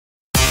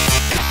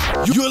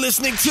You're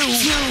listening to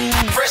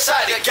Fresh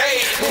Out the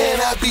Game. Man,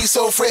 I be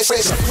so fresh.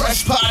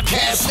 Fresh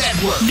Podcast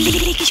Network.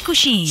 בלי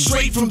קשקושים.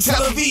 Straight from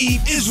Tel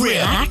Aviv,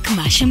 Israel. רק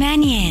מה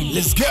שמעניין.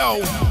 Let's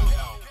go.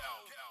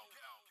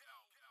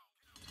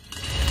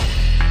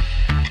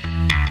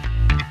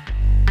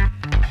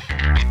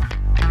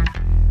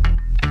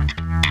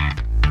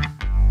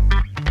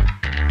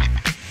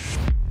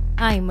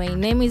 Hi, my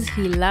name is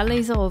Hilal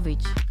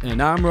Leizarovich.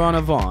 And I'm Ron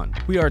Avon.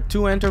 We are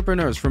two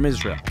entrepreneurs from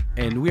Israel,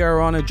 and we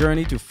are on a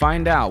journey to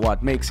find out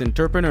what makes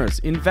entrepreneurs,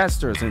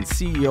 investors, and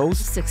CEOs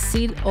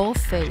Succeed or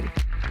fail.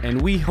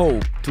 and we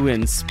hope to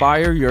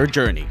inspire your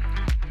journey.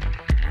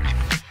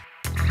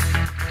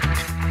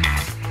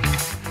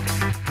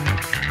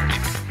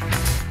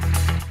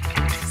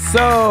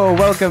 So,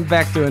 welcome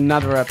back to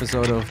another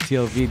episode of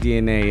TLV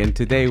DNA, and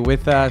today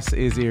with us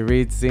is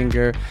Irit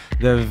Singer,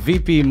 the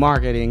VP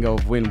Marketing of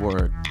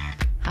WinWard.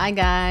 Hi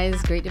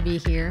guys, great to be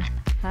here.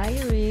 Hi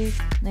Irit,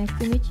 nice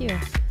to meet you.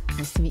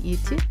 Nice to meet you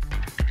too.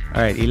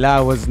 All right,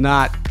 Ila was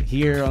not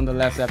here on the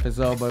last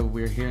episode, but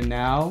we're here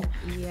now.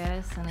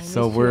 Yes, and I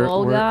So miss you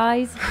all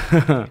guys.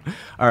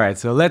 All right,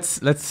 so let's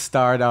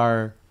start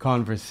our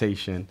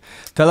conversation.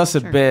 Tell us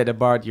a bit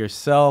about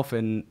yourself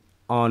and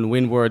on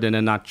WinWard in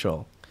a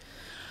nutshell.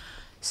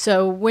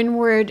 So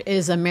WinWard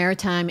is a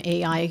maritime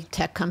AI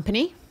tech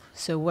company.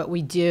 So what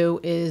we do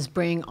is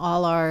bring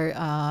all our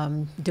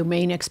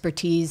domain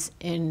expertise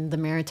in the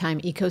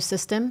maritime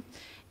ecosystem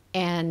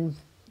and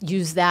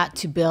use that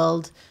to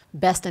build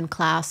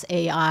best-in-class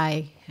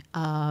AI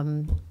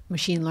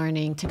machine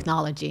learning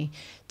technology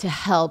to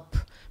help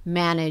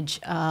manage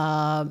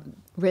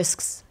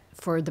risks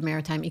for the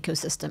maritime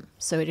ecosystem.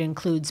 So it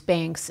includes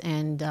banks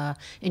and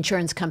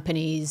insurance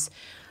companies,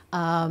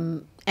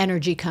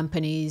 energy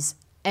companies,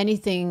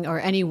 anything or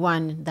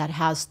anyone that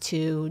has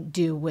to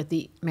do with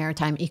the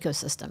maritime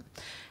ecosystem.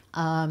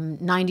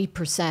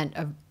 90%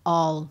 of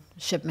all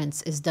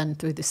shipments is done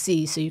through the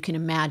sea, so you can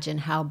imagine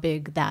how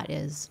big that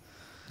is.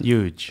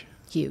 Huge.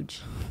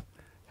 Huge.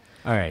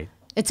 All right.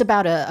 It's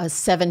about a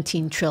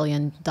 $17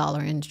 trillion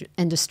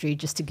industry,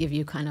 just to give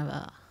you kind of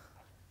a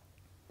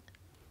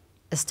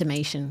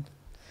estimation.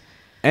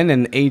 And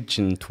an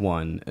ancient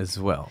one as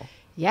well.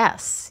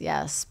 Yes.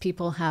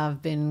 People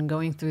have been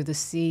going through the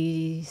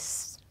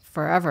seas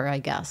forever, I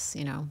guess,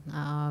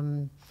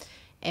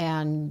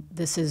 and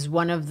this is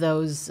one of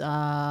those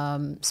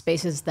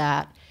spaces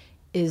that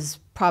is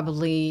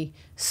probably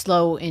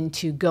slow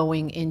into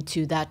going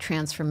into that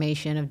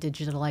transformation of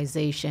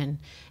digitalization.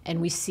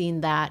 And we've seen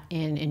that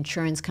in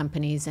insurance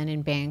companies and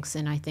in banks.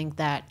 And I think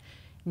that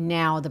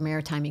now the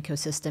maritime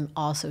ecosystem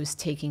also is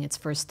taking its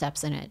first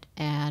steps in it.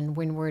 And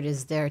WinWard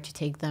is there to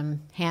take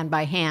them hand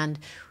by hand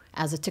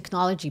as a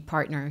technology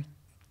partner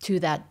to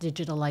that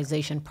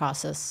digitalization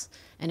process.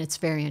 And it's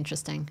very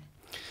interesting.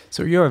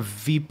 So you're a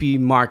VP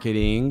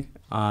Marketing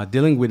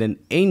dealing with an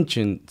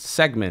ancient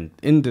segment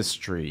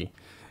industry,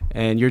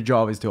 and your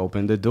job is to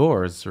open the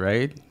doors,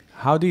 right?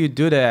 How do you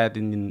do that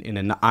in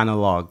an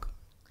analog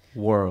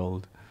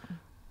world?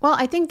 Well,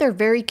 I think they're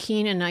very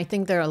keen, and I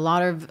think there are a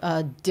lot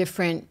of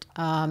different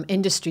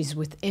industries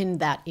within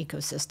that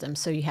ecosystem.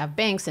 So you have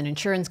banks and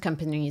insurance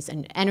companies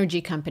and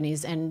energy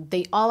companies, and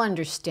they all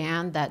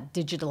understand that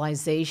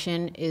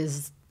digitalization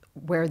is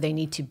where they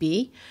need to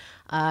be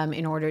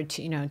in order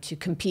to, to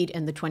compete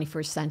in the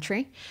 21st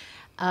century.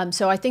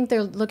 So I think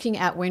they're looking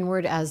at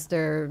WinWard as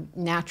their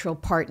natural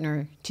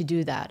partner to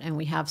do that. And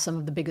we have some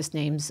of the biggest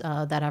names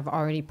that have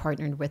already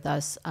partnered with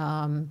us.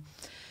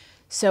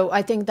 So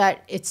I think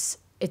that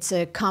it's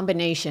a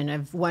combination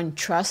of one,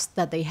 trust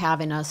that they have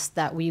in us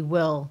that we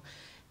will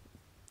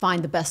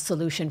find the best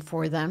solution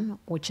for them,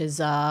 which is,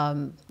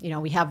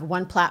 we have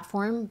one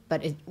platform,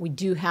 but we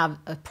do have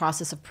a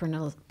process of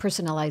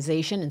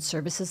personalization and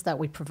services that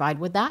we provide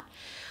with that.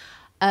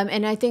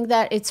 And I think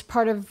that it's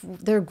part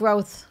of their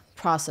growth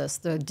process,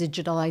 the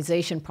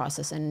digitalization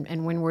process, and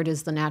WinWard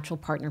is the natural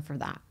partner for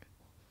that.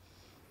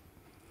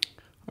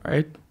 All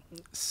right.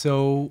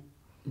 So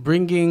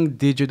bringing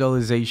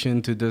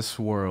digitalization to this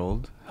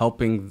world,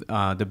 helping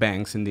the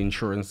banks and the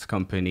insurance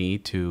company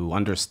to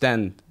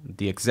understand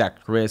the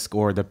exact risk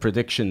or the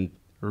prediction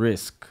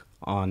risk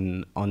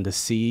on the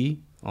sea,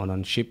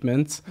 on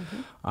shipments.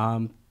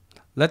 Mm-hmm.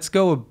 Let's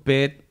go a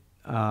bit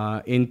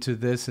into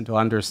this and to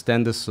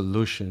understand the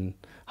solution.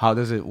 How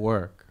does it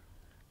work?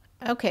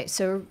 Okay,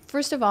 so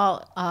first of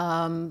all,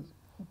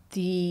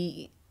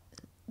 the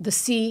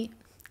sea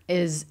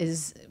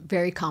is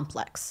very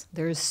complex.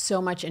 There's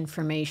so much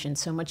information,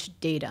 so much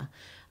data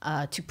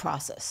to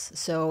process.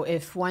 So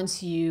if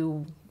once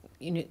you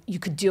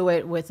could do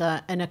it with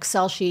an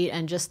Excel sheet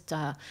and just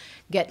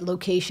get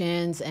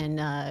locations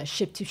and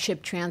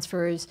ship-to-ship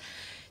transfers.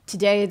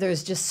 Today,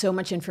 there's just so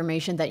much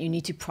information that you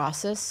need to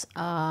process.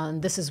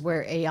 This is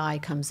where AI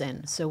comes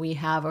in. So we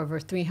have over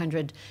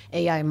 300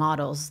 AI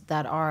models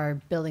that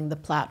are building the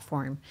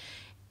platform.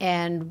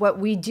 And what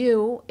we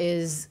do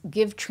is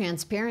give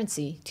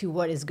transparency to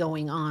what is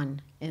going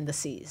on in the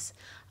seas.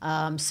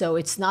 So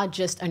it's not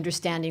just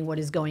understanding what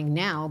is going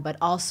now, but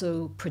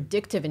also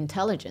predictive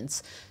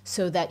intelligence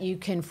so that you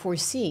can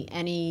foresee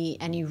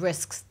any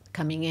risks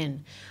coming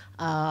in,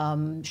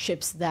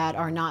 ships that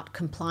are not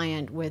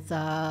compliant with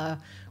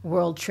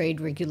world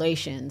trade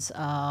regulations,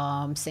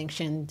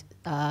 sanctioned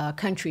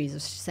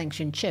countries,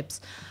 sanctioned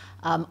ships.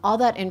 All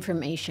that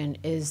information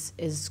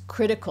is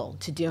critical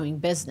to doing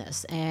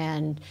business.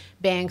 And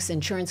banks,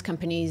 insurance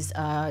companies,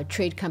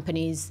 trade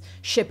companies,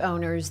 ship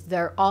owners,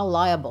 they're all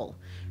liable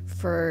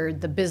for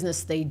the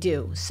business they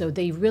do. So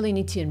they really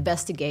need to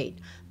investigate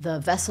the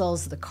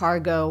vessels, the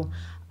cargo,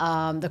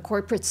 the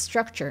corporate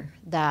structure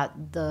that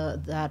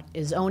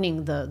is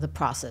owning the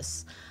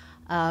process.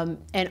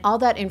 And all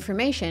that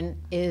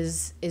information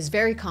is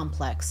very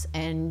complex.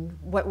 And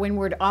what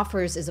WinWard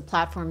offers is a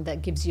platform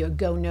that gives you a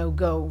go, no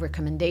go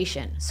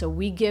recommendation. So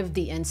we give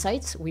the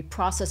insights, we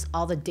process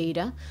all the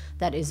data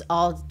that is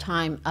all the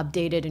time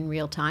updated in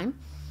real time.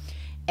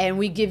 And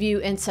we give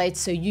you insights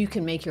so you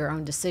can make your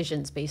own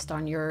decisions based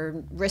on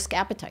your risk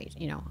appetite.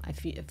 You know,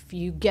 if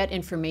you get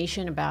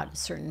information about a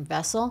certain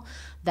vessel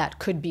that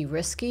could be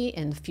risky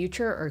in the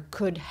future or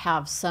could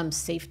have some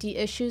safety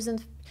issues,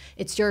 and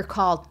it's your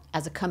call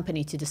as a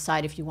company to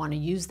decide if you want to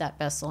use that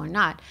vessel or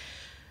not.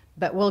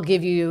 But we'll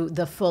give you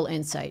the full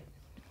insight.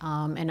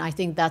 And I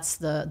think that's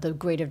the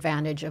great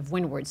advantage of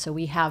WinWard. So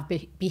we have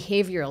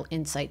behavioral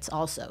insights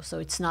also. So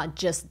it's not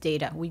just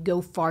data. We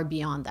go far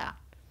beyond that.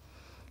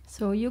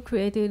 So you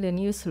created a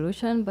new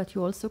solution, but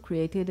you also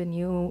created a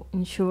new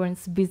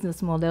insurance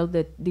business model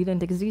that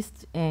didn't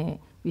exist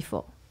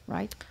before,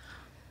 right?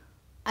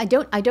 I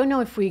don't know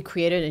if we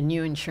created a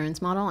new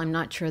insurance model. I'm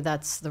not sure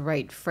that's the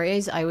right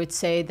phrase. I would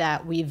say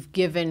that we've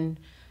given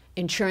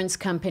insurance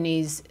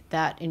companies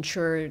that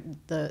insure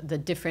the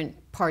different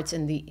parts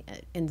in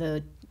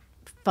the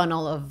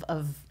funnel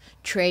of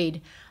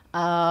trade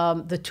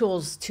the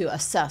tools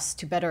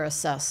to better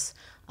assess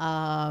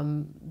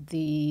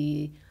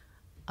the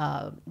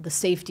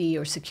safety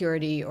or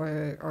security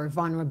or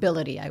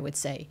vulnerability, I would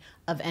say,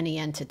 of any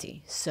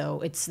entity.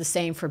 So it's the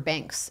same for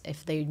banks.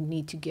 If they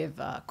need to give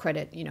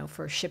credit,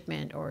 for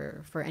shipment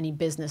or for any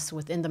business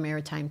within the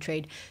maritime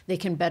trade, they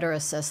can better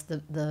assess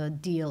the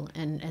deal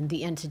and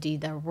the entity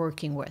they're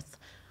working with.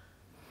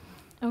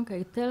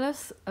 Okay, tell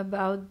us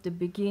about the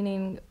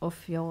beginning of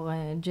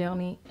your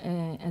journey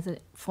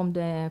from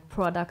the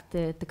product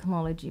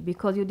technology,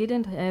 because you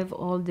didn't have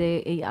all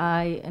the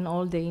AI and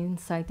all the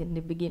insight in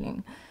the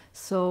beginning.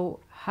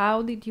 So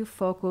how did you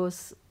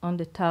focus on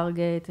the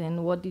target,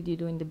 and what did you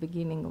do in the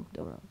beginning of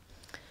the role?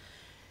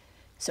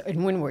 So in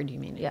WinWard, you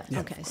mean? Yeah.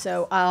 Okay.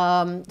 So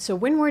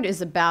WinWard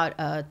is about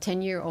a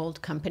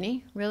 10-year-old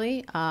company,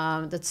 really,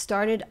 that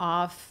started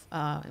off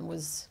and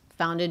was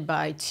founded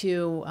by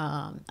two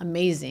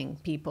amazing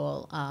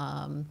people,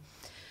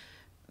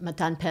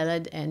 Matan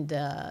Peled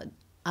and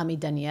Ami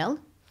Daniel,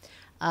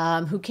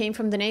 who came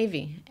from the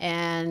Navy,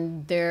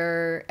 and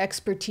their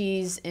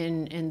expertise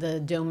in the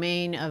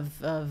domain of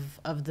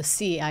the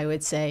sea, I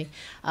would say,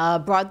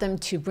 brought them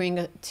to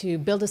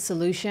build a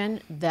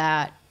solution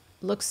that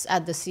looks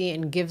at the sea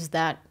and gives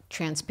that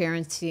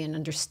transparency and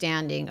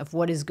understanding of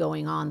what is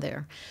going on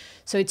there.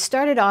 So it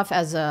started off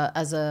as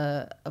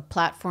a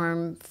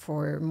platform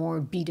for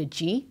more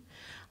B2G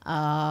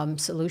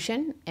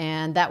solution,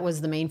 and that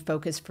was the main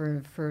focus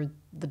for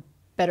the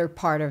better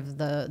part of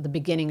the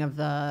beginning of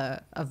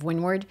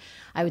WinWard,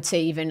 I would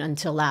say even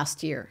until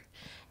last year.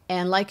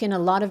 And like in a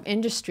lot of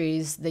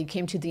industries, they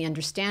came to the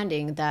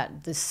understanding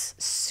that this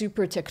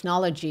super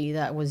technology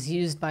that was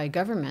used by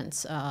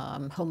governments,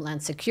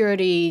 Homeland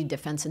Security,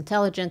 Defense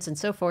Intelligence, and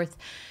so forth,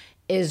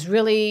 is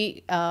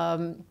really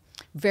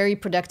very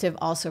productive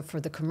also for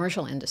the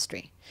commercial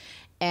industry.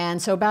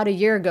 And so about a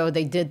year ago,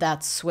 they did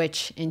that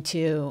switch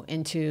into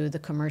the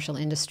commercial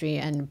industry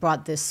and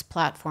brought this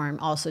platform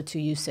also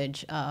to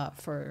usage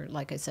for,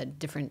 like I said,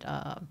 different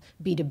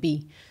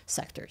B2B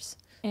sectors.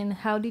 And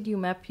how did you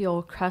map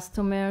your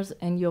customers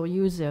and your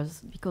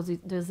users? Because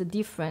there's a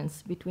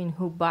difference between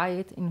who buy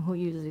it and who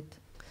use it.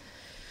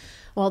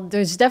 Well,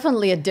 there's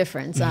definitely a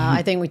difference.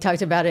 I think we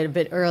talked about it a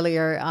bit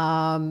earlier.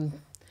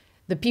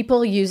 The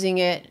people using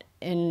it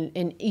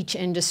in each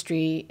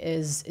industry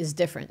is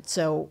different.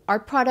 So our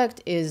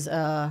product is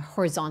a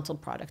horizontal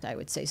product, I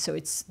would say. So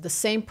it's the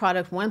same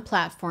product, one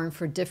platform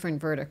for different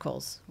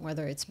verticals,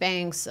 whether it's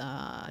banks,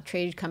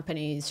 trade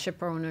companies,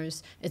 ship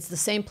owners. It's the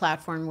same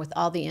platform with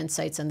all the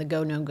insights and the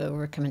go, no-go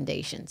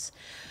recommendations.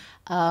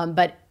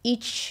 But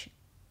each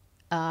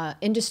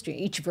industry,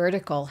 each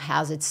vertical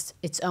has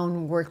its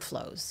own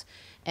workflows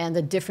and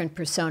the different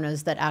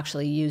personas that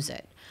actually use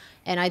it.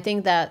 And I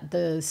think that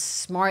the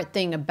smart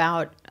thing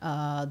about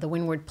the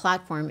WinWard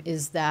platform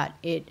is that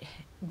it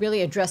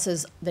really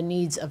addresses the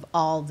needs of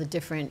all the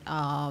different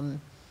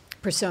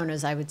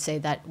personas, I would say,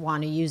 that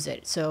want to use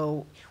it.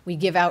 So we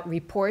give out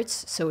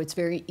reports, so it's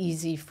very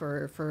easy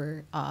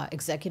for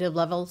executive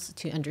levels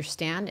to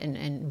understand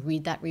and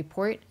read that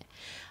report.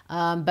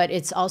 But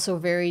it's also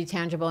very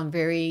tangible and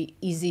very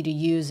easy to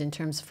use in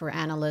terms for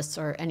analysts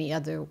or any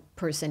other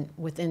person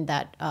within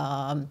that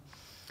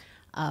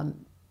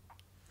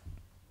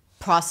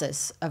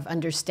process of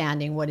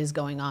understanding what is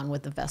going on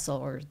with the vessel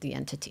or the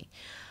entity.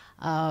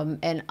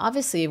 And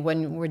obviously,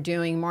 when we're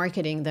doing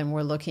marketing, then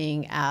we're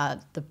looking at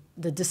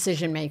the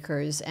decision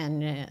makers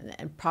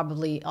and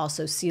probably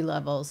also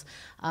C-levels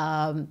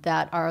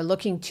that are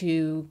looking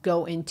to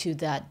go into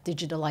that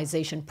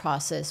digitalization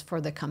process for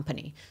the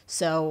company.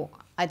 So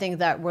I think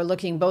that we're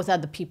looking both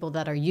at the people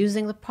that are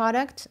using the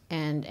product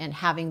and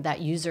having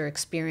that user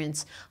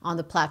experience on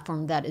the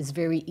platform that is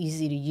very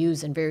easy to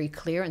use and very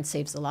clear and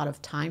saves a lot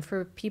of time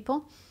for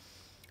people.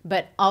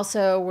 But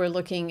also we're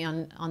looking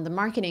on the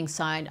marketing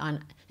side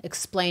on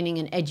explaining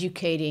and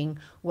educating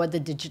what the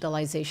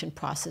digitalization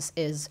process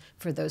is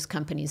for those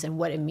companies and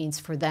what it means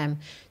for them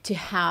to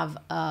have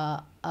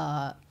a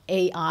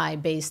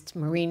AI-based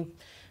marine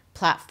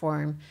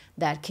platform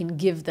that can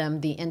give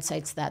them the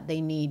insights that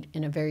they need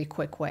in a very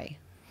quick way.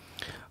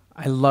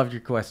 I love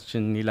your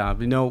question,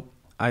 Nilab. You know,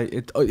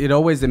 it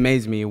always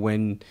amazes me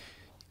when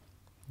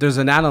there's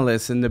an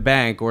analyst in the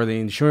bank or the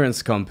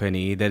insurance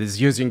company that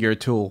is using your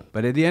tool.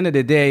 But at the end of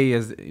the day,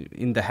 as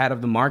in the head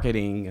of the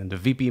marketing and the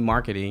VP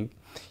marketing,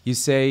 you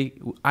say,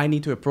 I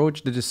need to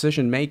approach the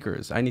decision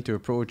makers. I need to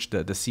approach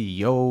the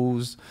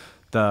CEOs,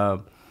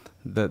 the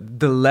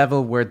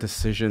level where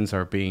decisions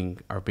are being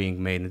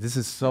made. And this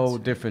is so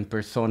different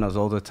personas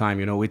all the time.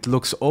 You know, it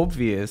looks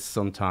obvious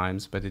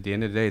sometimes, but at the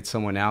end of the day, it's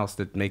someone else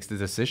that makes the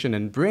decision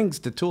and brings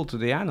the tool to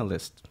the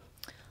analyst.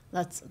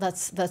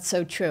 That's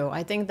so true.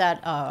 I think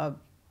that a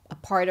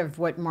part of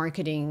what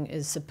marketing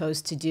is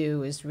supposed to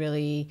do is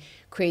really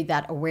create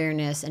that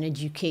awareness and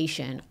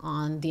education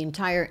on the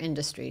entire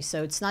industry.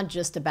 So it's not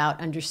just about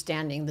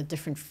understanding the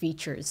different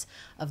features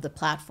of the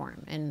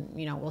platform. And,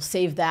 you know, we'll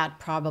save that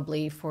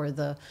probably for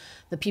the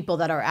people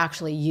that are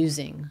actually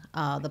using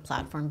the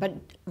platform, but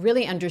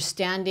really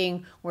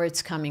understanding where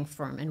it's coming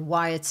from and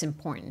why it's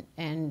important.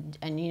 And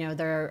you know,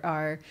 there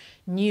are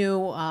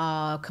new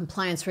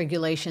compliance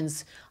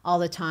regulations all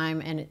the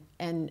time, and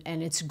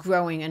it's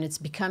growing, and it's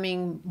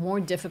becoming more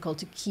difficult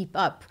to keep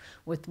up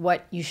with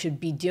what you should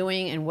be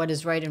doing and what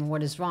is right and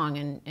what is wrong.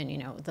 And you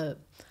know, the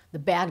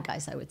bad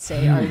guys, I would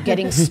say, are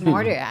getting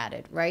smarter at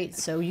it, right?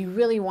 So you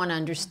really want to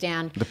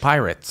understand. The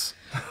pirates.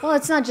 Well,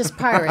 it's not just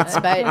pirates,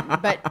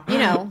 but you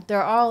know,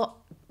 they're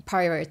all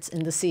pirates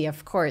in the sea,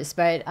 of course.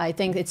 But I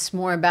think it's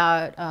more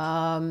about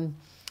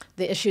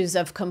the issues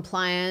of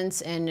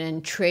compliance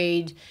and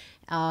trade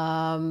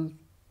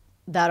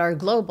that are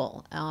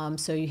global.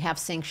 So you have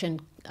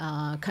sanctioned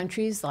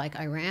countries like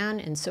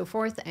Iran and so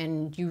forth,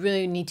 and you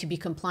really need to be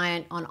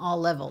compliant on all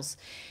levels.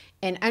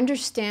 And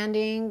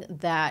understanding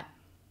that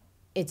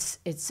it's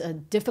a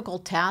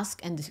difficult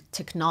task, and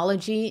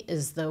technology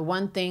is the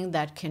one thing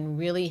that can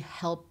really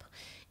help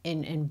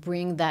and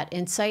bring that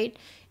insight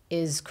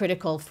is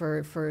critical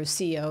for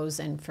CEOs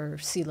and for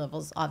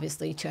C-levels,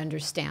 obviously, to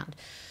understand.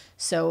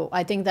 So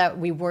I think that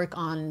we work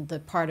on the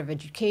part of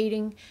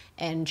educating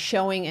and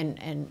showing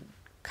and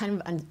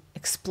kind of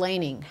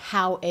explaining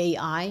how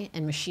AI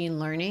and machine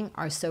learning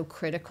are so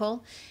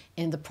critical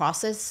in the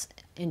process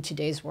in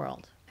today's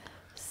world.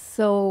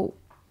 So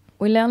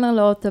we learn a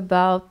lot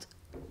about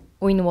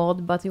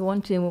WinWard, but we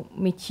want to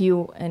meet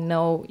you and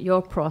know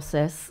your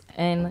process.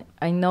 And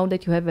I know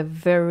that you have a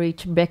very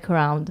rich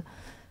background.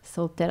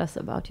 So tell us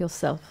about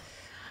yourself.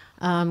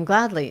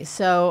 Gladly.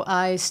 So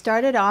I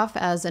started off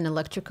as an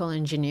electrical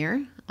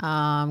engineer,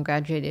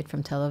 graduated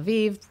from Tel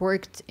Aviv,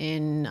 worked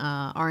in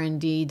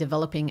R&D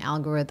developing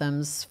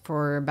algorithms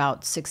for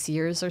about 6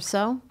 years or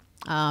so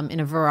in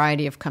a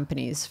variety of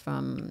companies,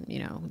 from, you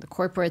know, the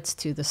corporates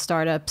to the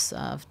startups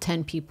of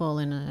 10 people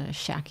in a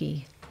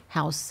shacky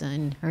house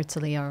in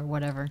Herzliya or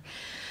whatever.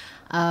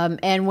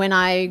 And when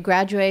I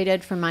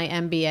graduated from my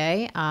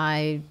MBA,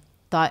 I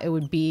thought it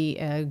would be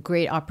a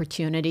great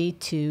opportunity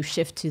to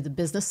shift to the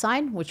business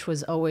side, which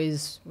was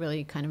always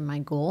really kind of my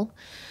goal.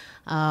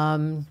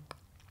 And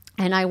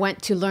I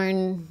went to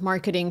learn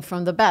marketing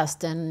from the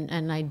best,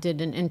 and I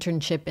did an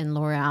internship in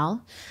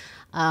L'Oreal.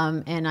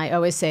 And I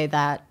always say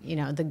that, you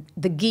know,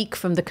 the geek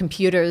from the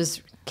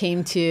computers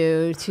came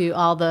to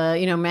all the,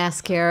 you know,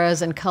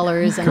 mascaras and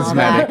colors and all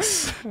that.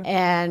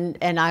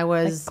 And I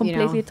was,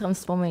 completely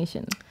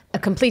transformation. A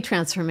complete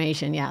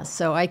transformation, yes.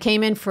 So I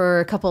came in for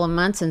a couple of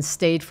months and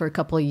stayed for a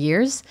couple of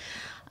years.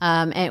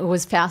 And it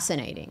was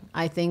fascinating.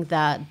 I think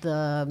that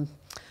the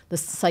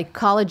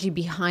psychology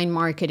behind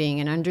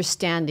marketing and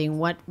understanding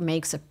what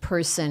makes a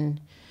person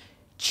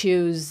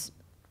choose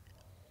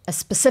a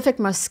specific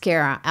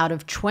mascara out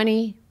of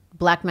 20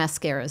 black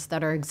mascaras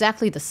that are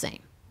exactly the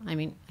same. I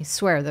mean, I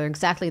swear they're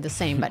exactly the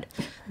same, but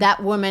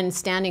that woman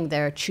standing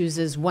there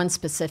chooses one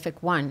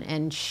specific one,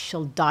 and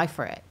she'll die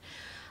for it.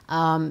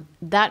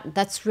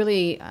 That's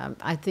really,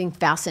 I think,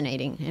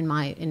 fascinating in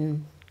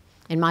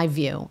my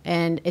view,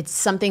 and it's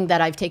something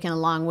that I've taken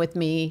along with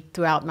me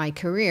throughout my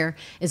career,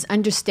 is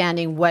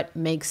understanding what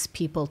makes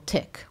people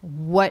tick.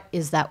 What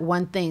is that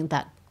one thing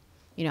that,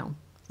 you know,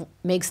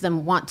 makes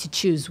them want to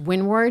choose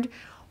WinWard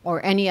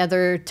or any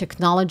other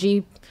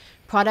technology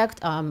product?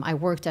 I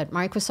worked at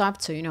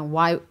Microsoft, so, you know,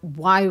 why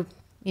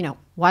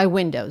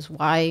Windows,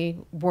 why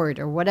Word,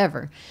 or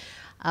whatever.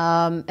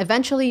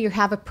 Eventually you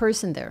have a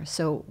person there.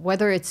 So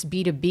whether it's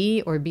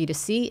B2B or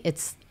B2C,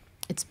 it's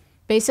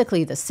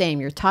basically the same.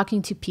 You're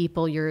talking to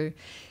people.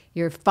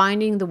 You're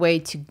finding the way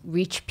to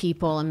reach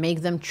people and make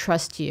them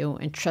trust you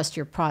and trust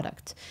your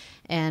product.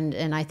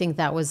 And I think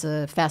that was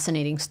a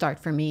fascinating start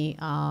for me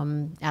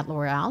at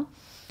L'Oreal.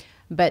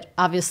 But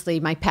obviously,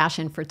 my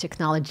passion for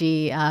technology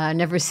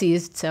never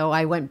ceased. So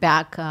I went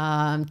back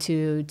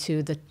to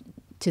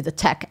the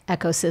tech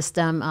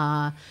ecosystem.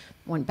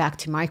 Went back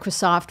to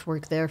Microsoft,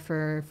 worked there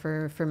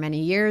for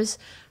many years.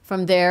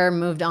 From there,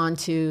 moved on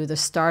to the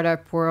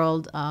startup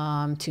world,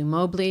 to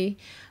Mobley,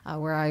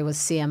 where I was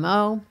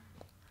CMO.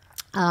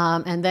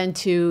 And then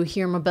to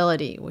Here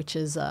Mobility, which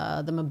is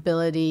the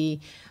mobility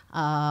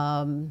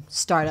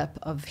startup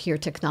of Here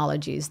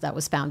Technologies that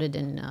was founded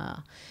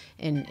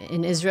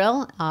in Israel,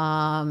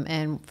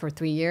 and for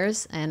 3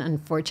 years, and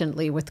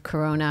unfortunately with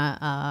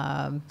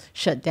Corona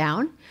shut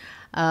down.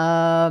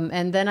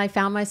 And then I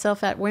found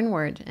myself at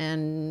WinWard,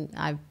 and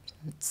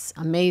it's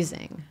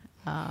amazing.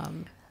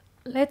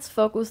 Let's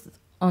focus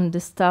on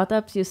the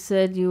startups. You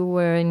said you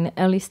were in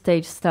early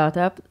stage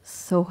startup.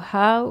 So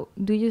how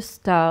do you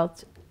start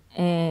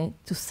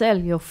to sell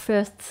your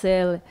first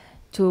sale,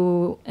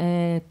 to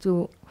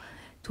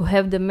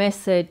have the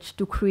message,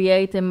 to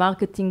create a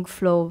marketing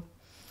flow?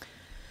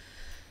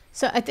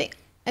 So I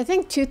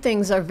think two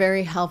things are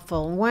very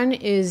helpful. One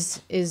is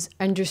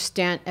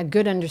a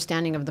good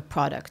understanding of the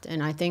product,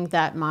 and I think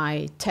that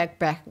my tech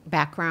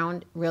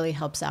background really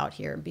helps out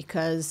here,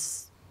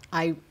 because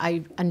I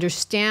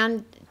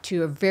understand to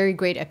a very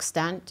great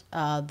extent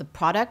the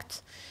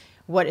product,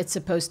 what it's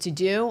supposed to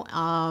do,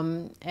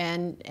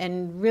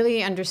 and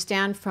really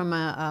understand from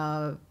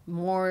a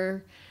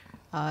more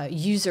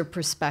user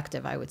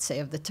perspective, I would say,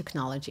 of the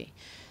technology.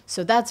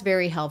 So that's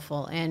very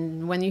helpful.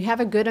 And when you have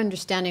a good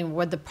understanding of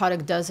what the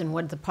product does and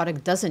what the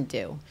product doesn't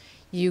do,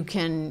 you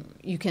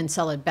can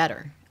sell it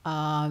better,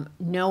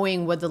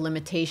 knowing what the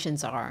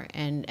limitations are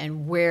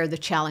and where the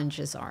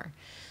challenges are.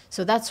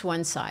 So that's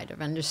one side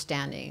of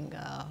understanding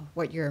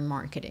what you're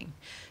marketing.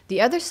 The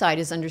other side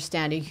is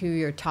understanding who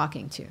you're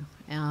talking to,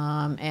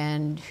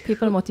 and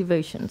People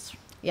motivations.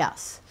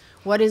 yes,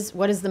 what is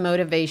the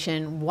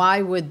motivation?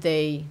 Why would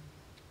they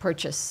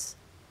purchase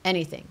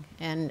anything?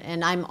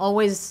 And I'm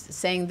always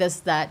saying this,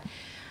 that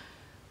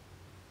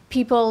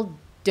people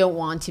don't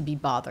want to be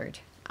bothered.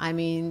 I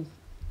mean,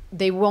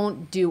 they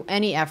won't do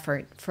any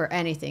effort for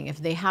anything. If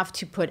they have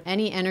to put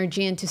any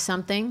energy into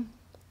something,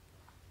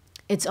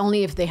 it's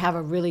only if they have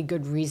a really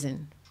good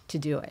reason to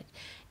do it.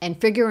 And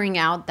figuring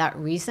out that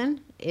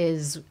reason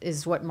is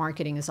what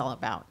marketing is all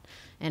about.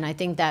 And I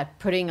think that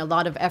putting a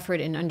lot of effort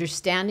in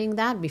understanding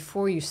that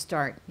before you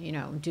start,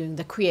 doing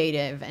the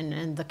creative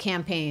and the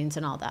campaigns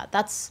and all that,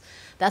 that's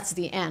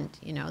the end,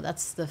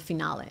 that's the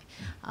finale.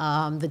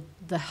 The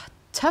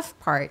tough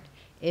part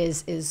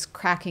is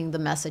cracking the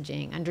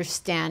messaging,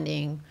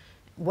 understanding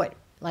what,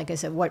 like I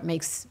said, what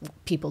makes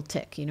people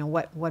tick,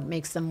 what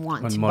makes them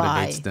want to buy. What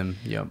motivates them,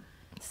 yeah.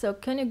 So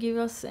can you give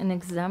us an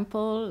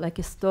example, like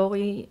a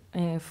story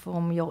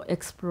from your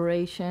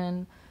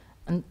exploration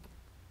and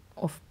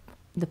of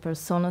the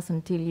personas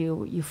until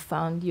you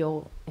found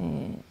your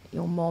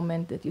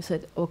moment that you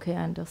said, okay,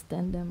 I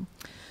understand them?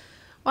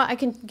 Well, I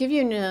can give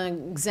you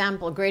an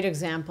example, a great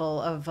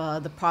example of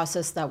the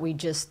process that we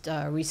just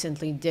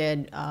recently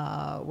did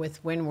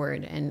with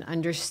WinWard, and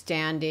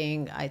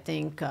understanding, I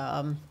think,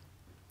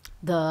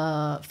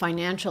 the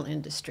financial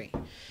industry.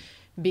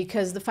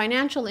 Because the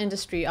financial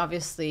industry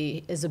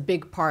obviously is a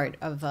big part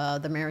of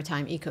the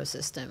maritime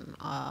ecosystem,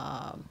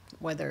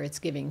 whether it's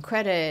giving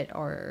credit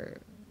or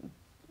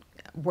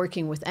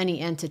working with any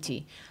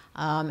entity.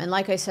 And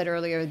like I said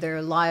earlier,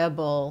 they're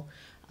liable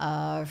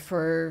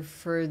for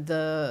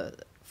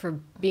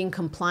being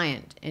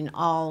compliant in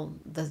all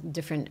the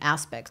different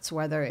aspects,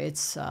 whether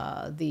it's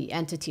the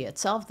entity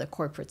itself, the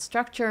corporate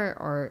structure,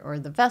 or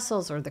the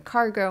vessels or the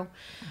cargo.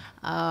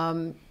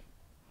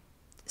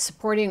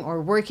 Supporting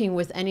or working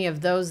with any of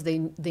those, they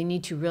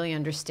need to really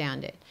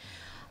understand it.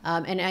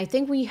 And I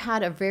think we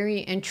had a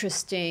very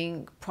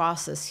interesting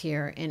process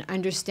here in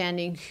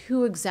understanding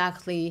who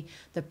exactly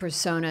the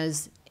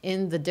personas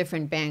in the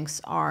different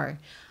banks are,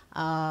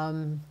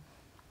 and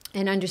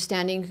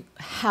understanding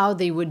how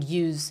they would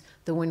use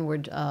the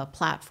WinWard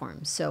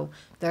platform. So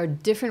there are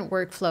different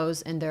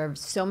workflows, and there are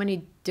so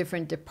many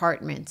different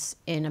departments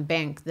in a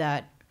bank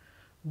that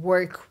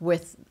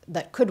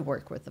could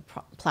work with the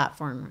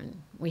platform.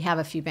 And we have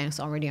a few banks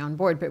already on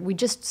board, but we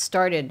just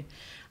started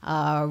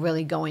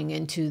really going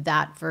into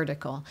that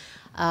vertical.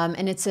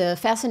 And it's a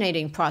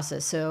fascinating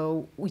process.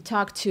 So we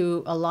talked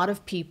to a lot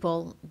of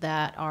people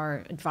that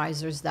are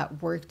advisors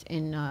that worked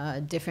in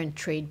different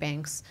trade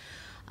banks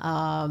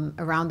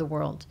around the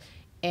world,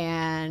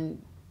 and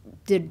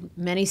did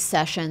many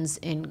sessions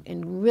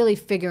in really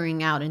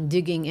figuring out and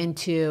digging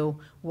into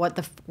what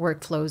the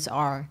workflows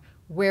are,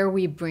 where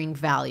we bring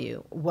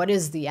value, what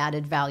is the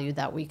added value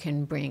that we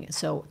can bring.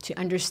 So to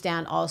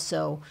understand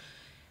also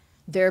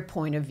their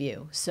point of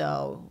view.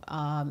 So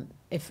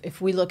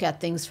if we look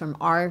at things from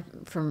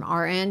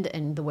our end,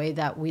 and the way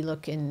that we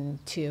look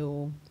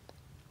into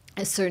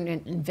a certain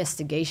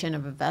investigation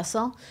of a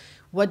vessel,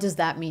 what does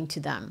that mean to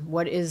them?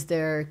 What is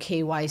their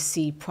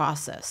KYC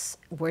process?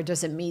 Where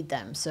does it meet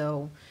them?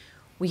 So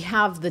we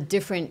have the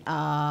different,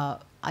 I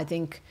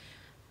think,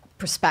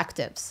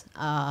 perspectives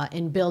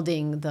in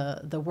building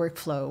the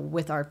workflow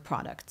with our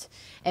product.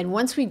 And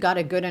once we got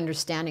a good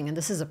understanding, and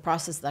this is a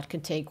process that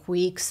could take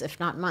weeks, if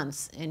not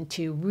months,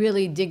 into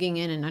really digging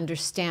in and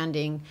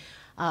understanding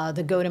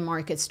the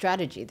go-to-market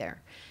strategy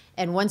there.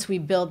 And once we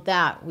built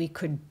that, we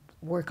could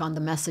work on the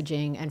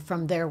messaging, and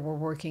from there we're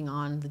working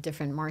on the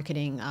different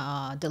marketing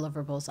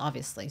deliverables,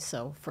 obviously.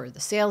 So for the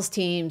sales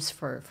teams,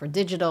 for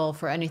digital,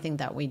 for anything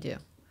that we do.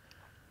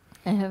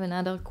 I have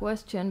another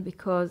question,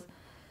 because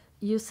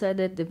you said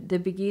that the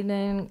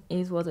beginning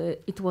it was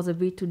a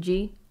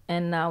B2G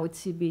and now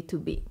it's a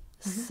B2B.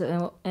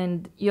 So,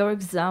 and your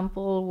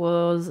example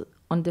was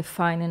on the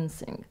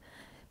financing.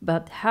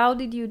 But how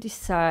did you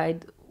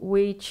decide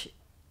which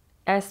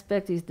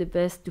aspect is the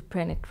best to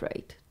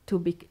penetrate to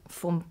be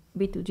from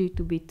B2G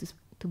to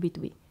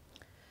B2B?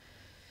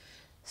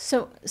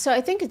 So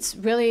I think it's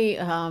really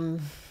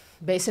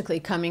basically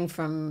coming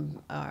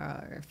from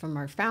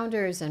our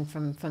founders and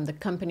from the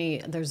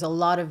company. There's a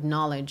lot of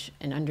knowledge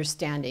and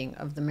understanding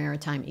of the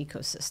maritime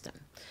ecosystem,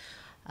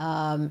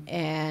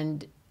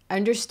 and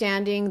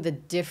understanding the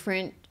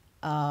different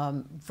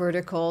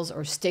verticals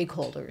or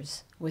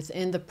stakeholders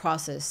within the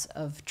process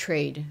of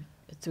trade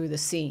through the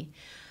sea.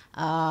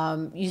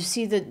 You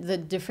see the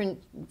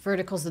different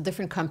verticals, the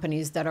different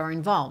companies that are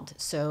involved.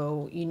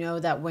 So you know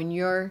that when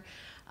you're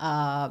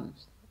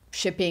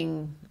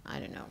shipping, I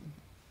don't know,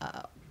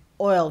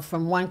 oil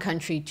from one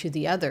country to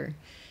the other,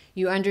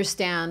 you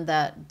understand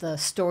that the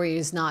story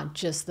is not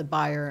just the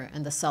buyer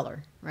and the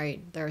seller,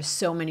 right? There are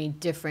so many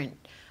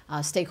different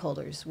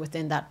stakeholders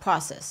within that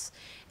process.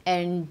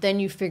 And then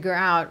you figure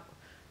out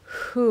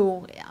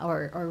who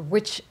or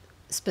which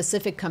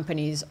specific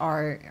companies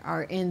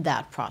are in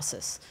that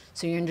process.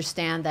 So you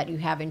understand that you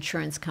have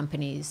insurance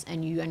companies,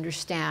 and you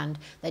understand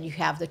that you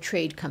have the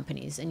trade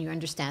companies, and you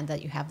understand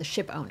that you have the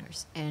ship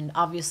owners, and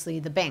obviously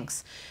the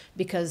banks,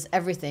 because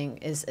everything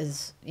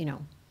is you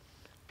know,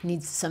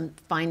 needs some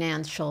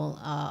financial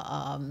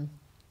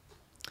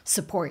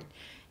support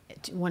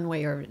one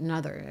way or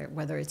another,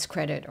 whether it's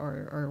credit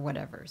or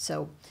whatever.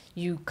 So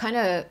you kind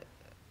of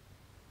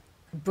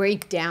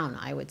break down,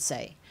 I would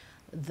say,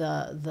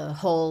 the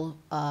whole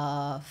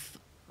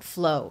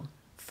flow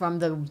from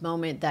the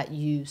moment that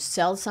you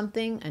sell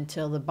something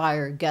until the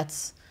buyer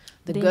gets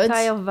the goods. The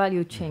entire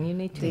value chain. You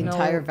need to know. The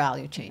entire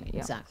value chain, Yeah.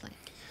 exactly.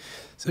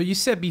 So you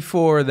said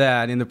before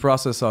that in the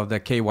process of the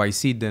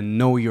KYC, the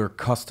know your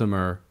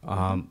customer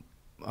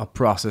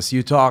process,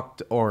 you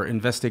talked or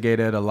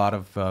investigated a lot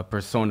of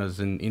personas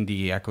in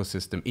the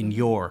ecosystem, in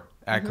your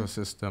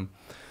ecosystem.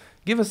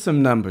 Give us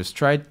some numbers.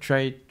 Try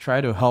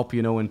to help,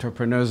 you know,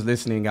 entrepreneurs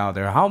listening out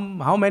there.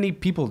 How many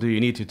people do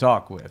you need to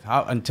talk with?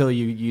 How until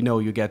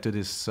you get to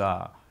this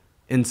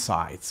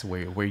insights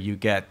where you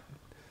get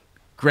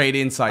great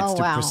insights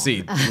to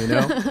proceed, you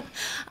know?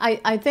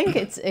 I think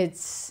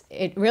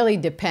it really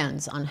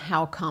depends on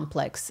how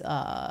complex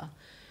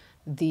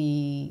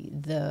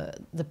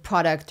the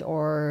product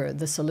or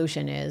the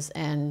solution is,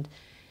 and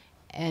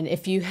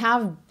if you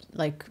have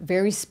like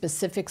very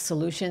specific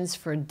solutions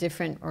for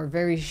different or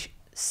very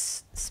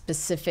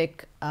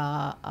specific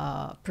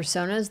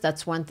personas,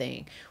 that's one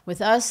thing.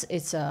 With us,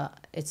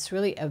 it's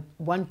really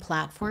one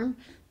platform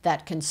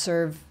that can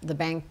serve the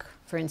bank,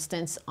 for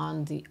instance,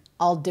 on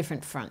all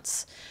different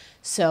fronts.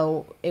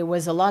 So it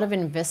was a lot of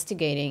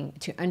investigating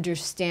to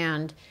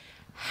understand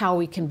how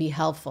we can be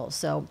helpful.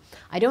 So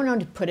I don't know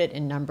to put it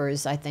in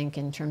numbers, I think,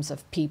 in terms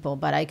of people,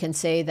 but I can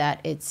say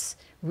that it's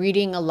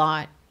reading a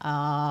lot,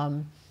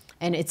 and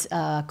it's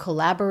a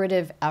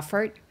collaborative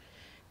effort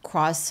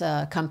cross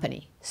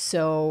company.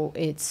 So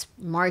it's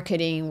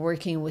marketing,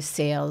 working with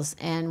sales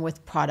and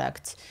with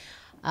product,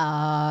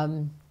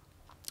 to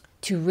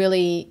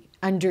really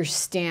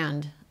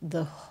understand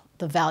the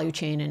value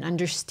chain and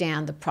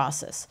understand the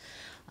process,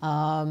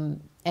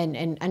 and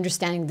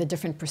understanding the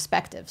different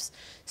perspectives.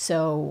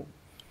 So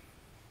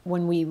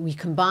when we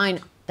combine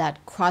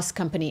that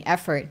cross-company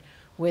effort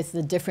with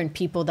the different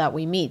people that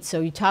we meet. So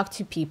you talk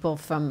to people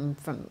from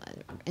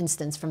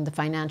instance, from the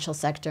financial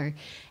sector,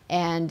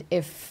 and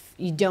if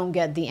you don't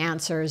get the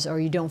answers or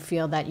you don't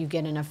feel that you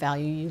get enough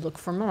value, you look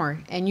for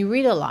more. And you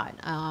read a lot.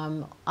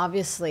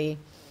 Obviously,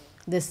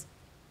 this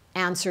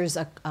answers,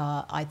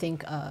 I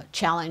think, a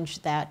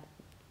challenge that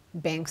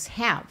banks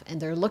have, and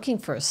they're looking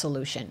for a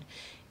solution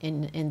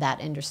in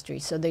that industry.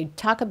 So they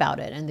talk about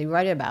it and they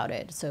write about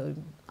it. So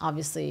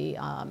obviously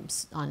on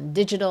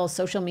digital,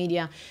 social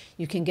media,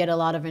 you can get a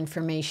lot of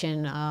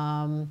information,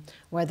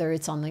 whether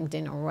it's on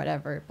LinkedIn or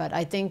whatever. But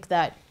I think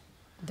that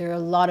there are a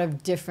lot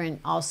of different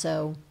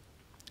also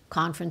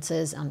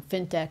conferences on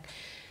fintech.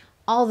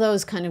 All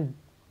those kind of,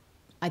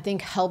 I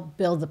think, help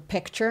build a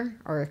picture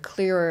or a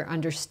clearer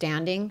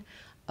understanding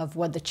of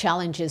what the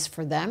challenge is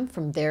for them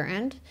from their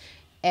end.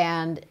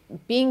 And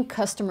being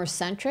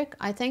customer-centric,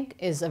 I think,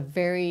 is a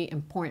very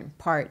important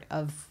part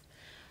of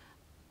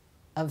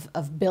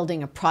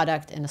building a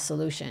product and a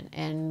solution.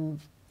 And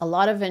a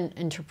lot of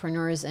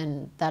entrepreneurs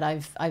and that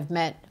I've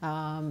met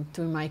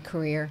through my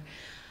career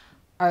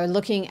are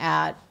looking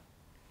at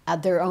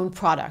their own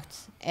product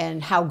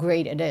and how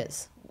great it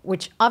is,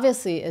 which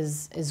obviously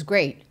is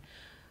great,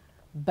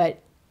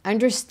 but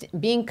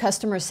being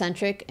customer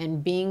centric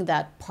and being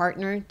that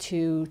partner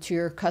to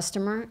your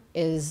customer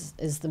is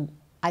the,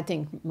 I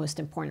think, most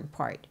important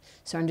part.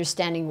 So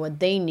understanding what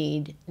they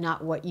need,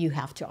 not what you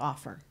have to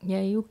offer. Yeah,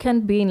 you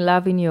can't be in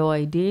love in your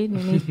idea. You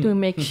need to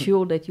make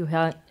sure that you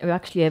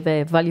actually have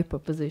a value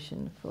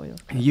proposition for you.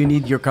 You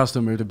need your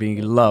customer to be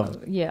in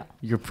love. Yeah.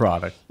 Your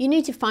product. You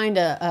need to find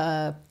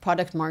a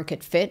product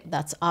market fit.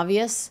 That's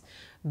obvious,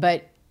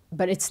 but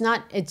it's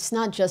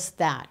not just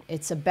that.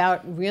 It's about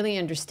really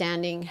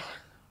understanding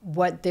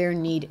what their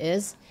need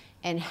is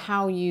and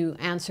how you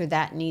answer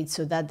that need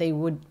so that they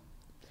would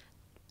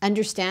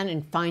understand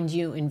and find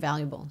you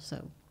invaluable.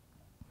 So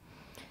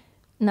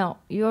now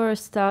you're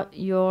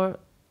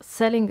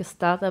selling a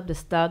startup that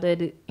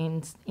started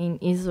in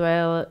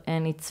Israel,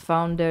 and its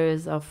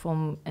founders are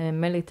from a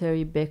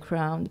military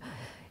background.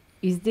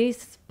 Is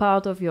this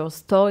part of your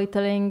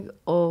storytelling,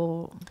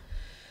 or?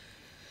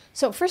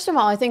 So first of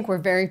all, I think we're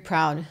very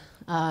proud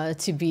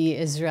to be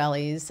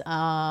Israelis,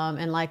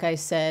 and like I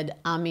said,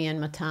 Ami and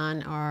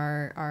Matan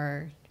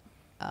are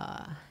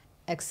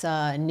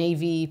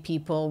ex-Navy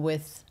people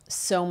with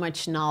so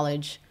much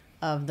knowledge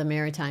of the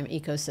maritime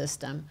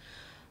ecosystem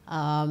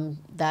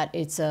that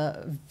it's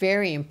a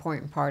very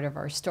important part of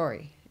our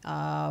story.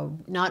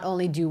 Not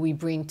only do we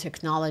bring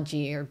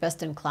technology or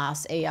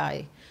best-in-class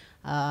AI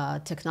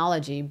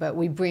technology, but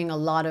we bring a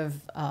lot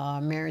of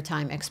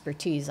maritime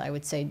expertise. I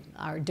would say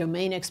our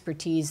domain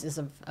expertise is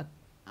of, I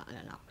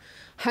don't know,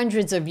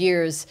 hundreds of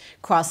years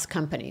cross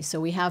companies.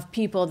 So we have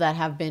people that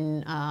have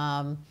been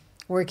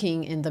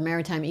working in the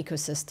maritime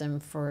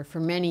ecosystem for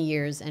many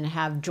years and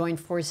have joined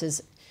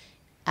forces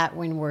at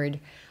WinWard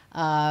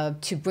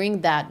to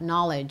bring that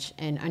knowledge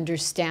and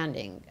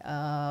understanding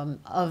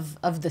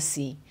of the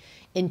sea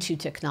into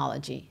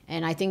technology.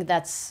 And I think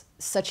that's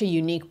such a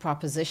unique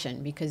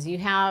proposition because you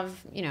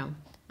have,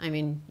 I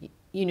mean,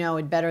 you know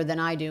it better than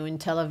I do. In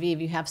Tel Aviv,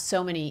 you have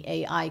so many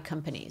AI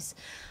companies.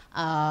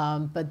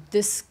 But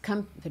this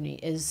company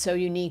is so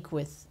unique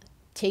with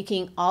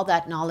taking all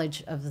that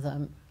knowledge of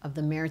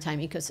the maritime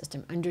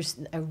ecosystem,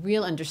 a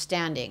real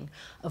understanding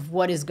of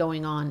what is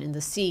going on in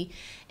the sea,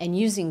 and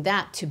using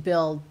that to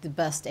build the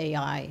best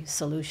AI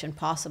solution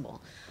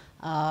possible.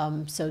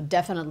 So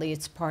definitely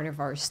it's part of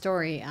our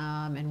story,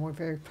 and we're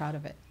very proud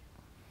of it.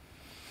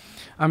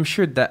 I'm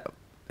sure that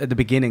at the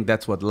beginning,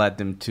 that's what led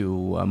them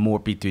to a more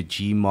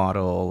B2G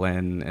model,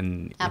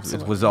 and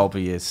it was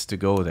obvious to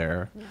go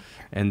there. Yeah.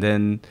 And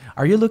then,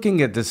 are you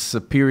looking at this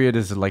period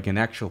as like an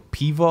actual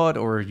pivot,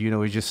 or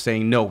you're just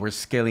saying no, we're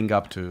scaling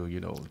up to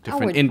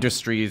different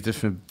industries,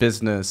 different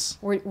business?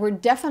 We're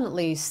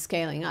definitely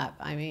scaling up.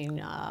 I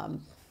mean,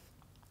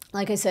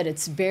 like I said,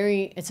 it's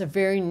a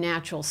very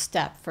natural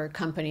step for a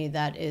company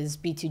that is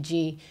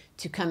B2G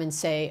to come and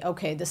say,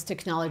 okay, this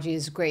technology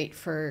is great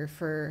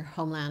for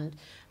homeland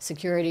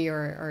security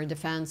or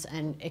defense,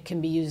 and it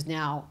can be used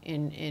now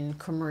in a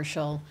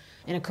commercial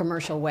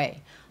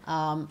way.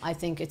 I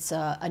think it's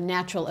a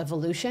natural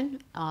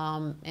evolution.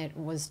 It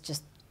was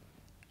just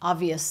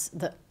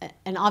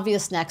an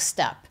obvious next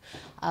step,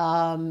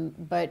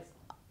 but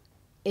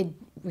it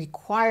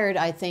required,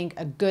 I think,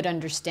 a good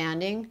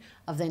understanding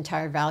of the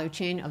entire value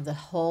chain, of the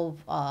whole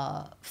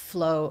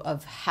flow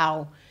of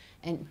how,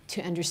 and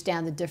to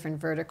understand the different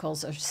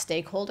verticals of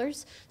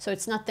stakeholders. So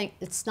it's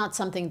not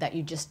something that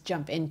you just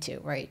jump into,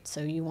 right?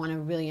 So you want to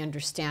really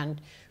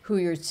understand who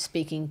you're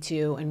speaking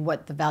to and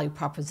what the value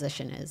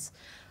proposition is.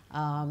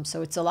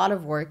 So it's a lot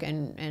of work,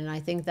 and I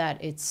think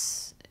that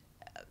it's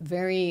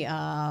very,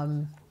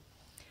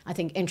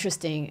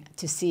 interesting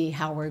to see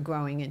how we're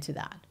growing into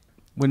that.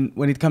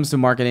 When it comes to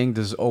marketing,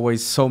 there's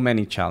always so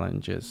many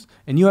challenges,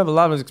 and you have a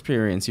lot of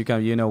experience.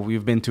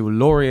 We've been to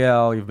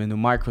L'Oreal, you've been to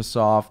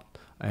Microsoft,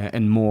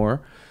 and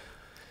more.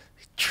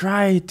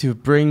 Try to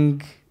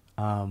bring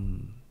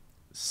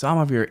some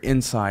of your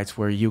insights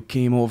where you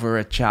came over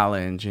a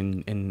challenge,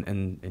 and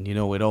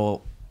it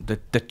all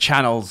the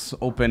channels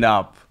opened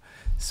up,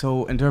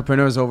 so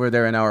entrepreneurs over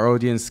there in our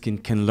audience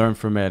can learn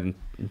from it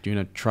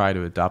and try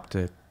to adopt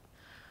it.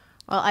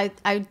 Well,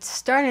 I'd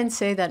start and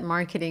say that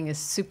marketing is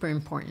super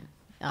important.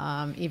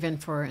 Even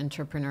for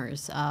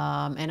entrepreneurs.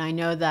 And I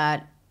know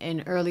that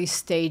in early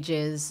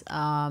stages,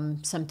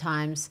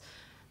 sometimes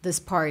this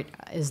part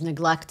is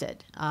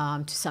neglected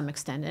to some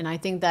extent. And I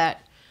think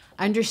that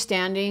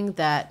understanding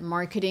that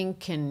marketing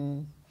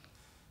can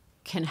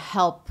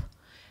help,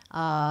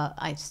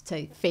 I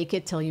say fake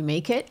it till you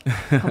make it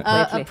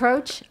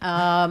approach.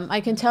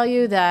 I can tell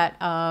you that,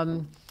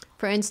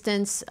 for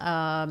instance,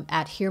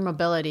 at Here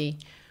Mobility,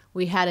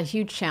 we had a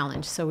huge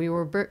challenge. So we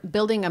were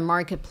building a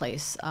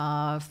marketplace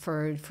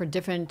for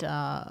different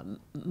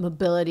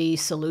mobility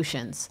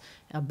solutions,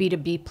 a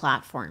B2B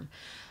platform.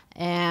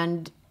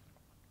 And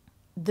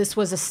this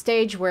was a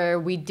stage where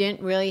we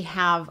didn't really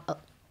have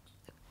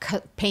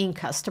paying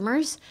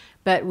customers,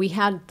 but we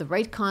had the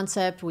right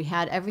concept, we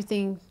had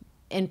everything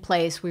in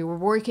place. We were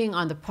working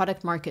on the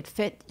product market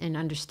fit and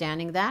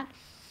understanding that.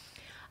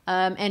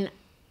 And,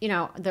 you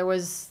know, there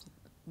was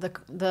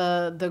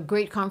the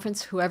great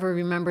conference, whoever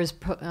remembers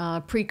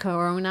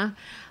pre-corona,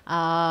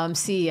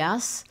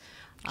 CES.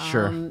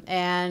 Sure.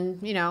 And,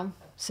 you know,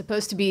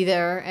 supposed to be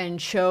there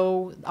and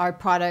show our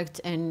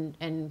product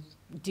and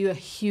do a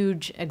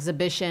huge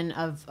exhibition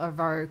of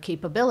our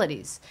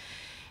capabilities.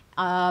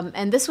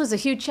 And this was a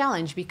huge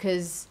challenge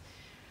because,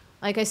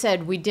 like I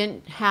said, we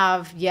didn't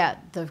have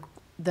yet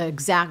the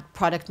exact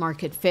product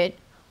market fit.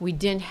 We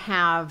didn't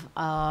have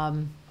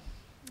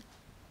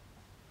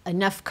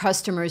enough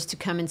customers to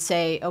come and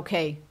say,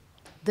 okay,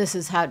 this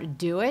is how to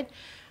do it.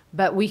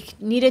 But we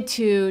needed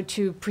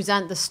to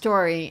present the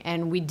story,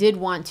 and we did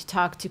want to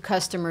talk to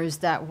customers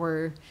that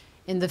were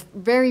in the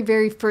very,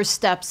 very first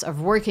steps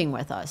of working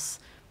with us.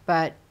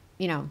 But,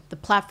 you know, the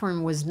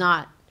platform was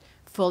not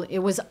full. It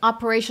was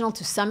operational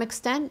to some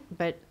extent,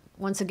 but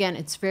once again,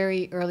 it's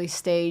very early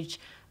stage,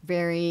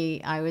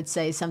 very, I would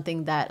say,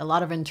 something that a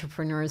lot of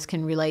entrepreneurs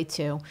can relate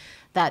to,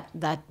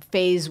 that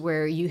phase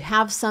where you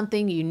have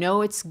something, you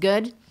know it's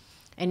good,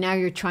 and now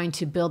you're trying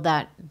to build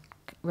that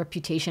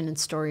reputation and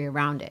story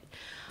around it.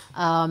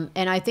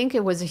 And I think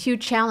it was a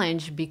huge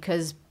challenge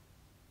because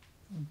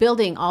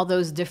building all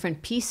those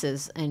different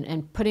pieces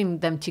and putting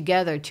them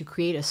together to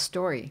create a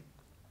story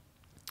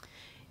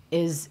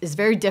is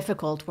very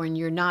difficult when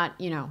you're not,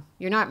 you know,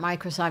 you're not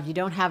Microsoft. You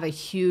don't have a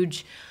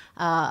huge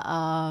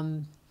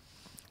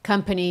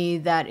company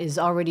that is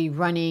already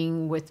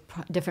running with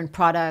different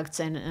products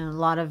and a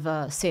lot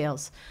of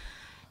sales.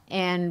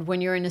 And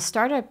when you're in a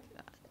startup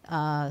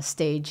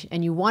stage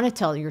and you want to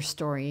tell your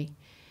story,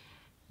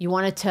 you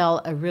want to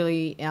tell a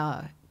really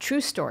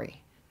true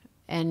story.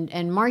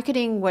 And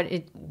marketing, what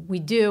we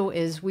do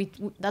is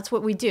that's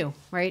what we do,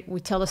 right? We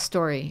tell a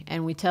story,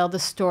 and we tell the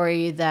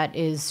story that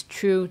is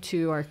true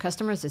to our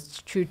customers.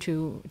 It's true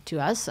to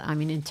us. I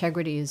mean,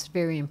 integrity is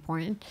very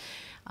important.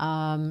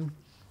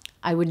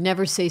 I would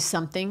never say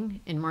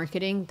something in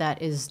marketing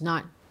that is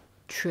not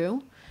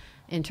true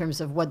in terms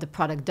of what the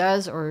product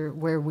does or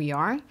where we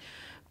are.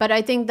 But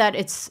I think that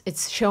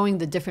it's showing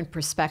the different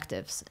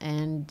perspectives,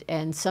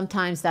 and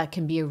sometimes that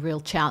can be a real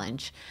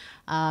challenge,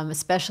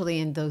 especially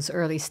in those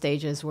early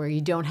stages where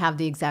you don't have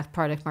the exact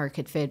product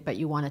market fit, but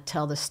you want to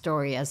tell the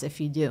story as if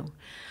you do.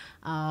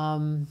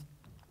 And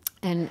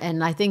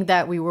I think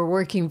that we were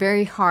working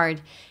very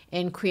hard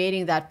in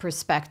creating that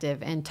perspective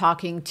and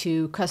talking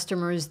to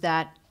customers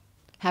that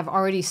have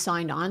already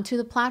signed on to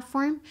the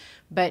platform,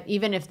 but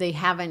even if they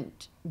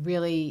haven't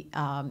really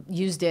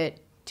used it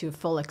to a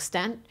full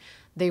extent,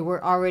 they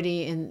were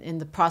already in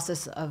the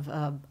process of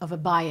a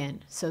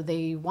buy-in. So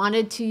they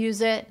wanted to use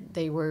it.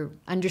 They were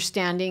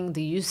understanding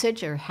the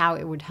usage or how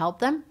it would help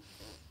them.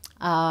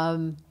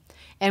 And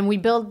we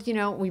built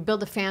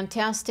a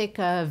fantastic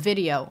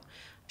video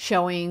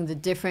showing the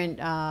different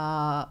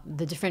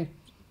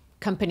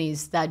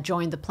companies that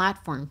joined the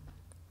platform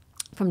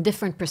from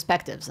different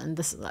perspectives. And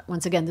this,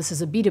 once again, this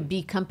is a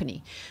B2B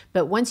company.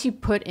 But once you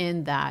put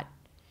in that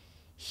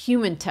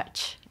human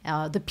touch,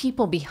 the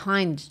people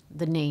behind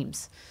the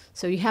names.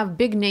 So you have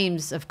big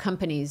names of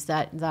companies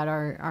that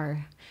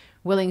are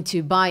willing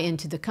to buy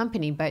into the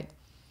company, but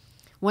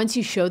once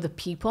you show the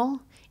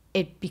people,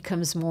 it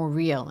becomes more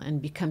real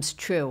and becomes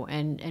true,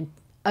 and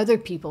other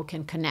people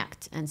can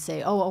connect and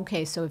say, oh,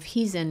 okay, so if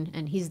he's in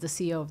and he's the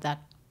CEO of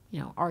that, you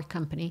know, our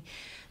company,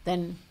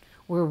 then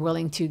we're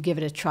willing to give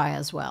it a try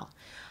as well.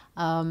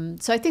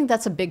 So I think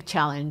that's a big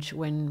challenge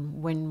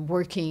when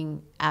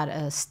working at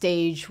a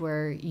stage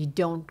where you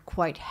don't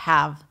quite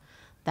have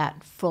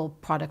that full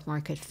product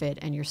market fit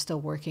and you're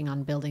still working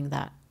on building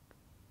that.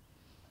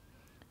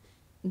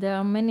 There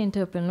are many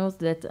entrepreneurs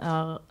that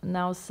are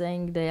now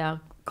saying they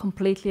are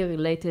completely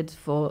related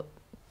for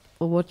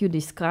what you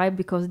described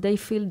because they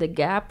feel the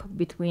gap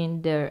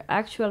between their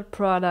actual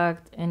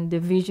product and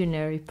the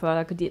visionary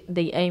product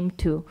they aim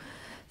to.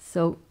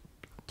 So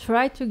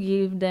try to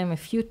give them a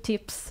few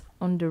tips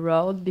on the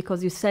road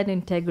because you said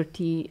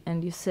integrity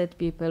and you said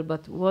people,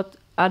 but what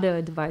other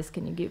advice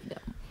can you give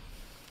them?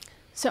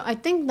 So I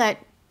think that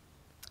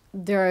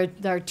there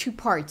are two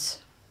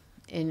parts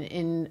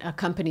in a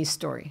company's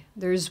story.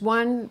 There's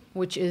one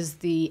which is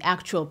the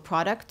actual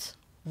product,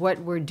 what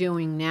we're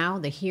doing now,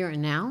 the here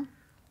and now,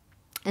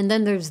 and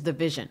then there's the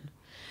vision.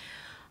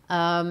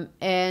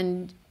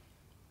 And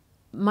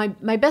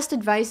my best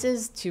advice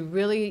is to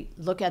really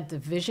look at the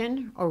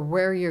vision or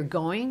where you're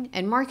going,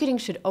 and marketing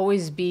should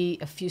always be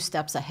a few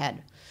steps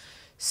ahead.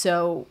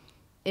 So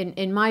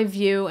in my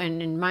view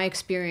and in my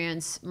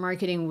experience,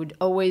 marketing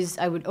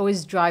I would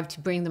always drive to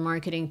bring the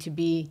marketing to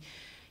be,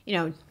 you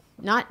know,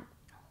 not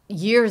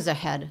years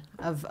ahead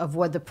of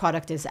what the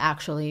product is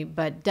actually,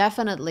 but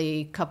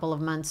definitely a couple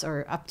of months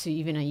or up to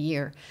even a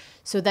year,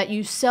 so that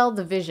you sell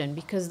the vision,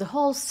 because the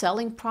whole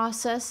selling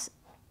process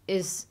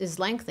is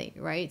lengthy,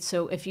 right?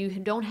 So if you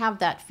don't have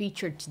that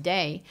feature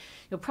today,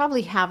 you'll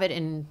probably have it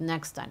in the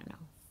next,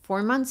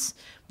 4 months.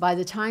 By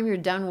the time you're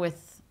done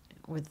with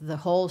the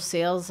whole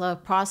sales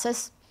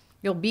process,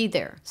 You'll be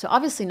there. So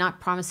obviously not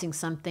promising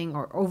something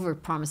or over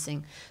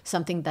promising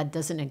something that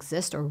doesn't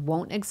exist or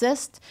won't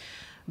exist.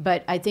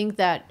 But I think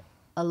that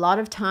a lot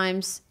of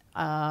times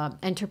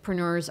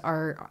entrepreneurs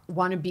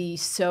want to be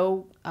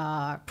so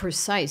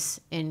precise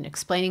in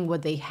explaining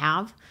what they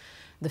have,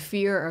 the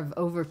fear of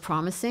over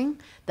promising,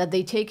 that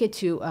they take it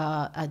to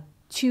a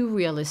too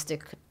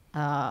realistic,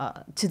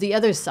 to the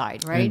other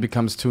side, right? And it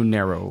becomes too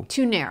narrow.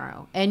 Too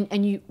narrow.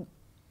 And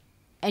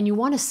you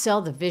want to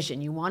sell the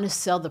vision. You want to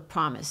sell the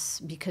promise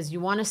because you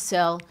want to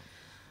sell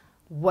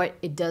what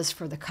it does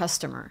for the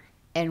customer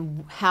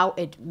and how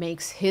it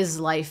makes his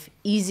life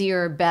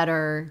easier,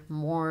 better,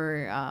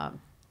 more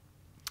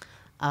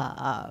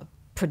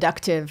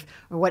productive,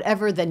 or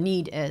whatever the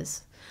need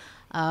is.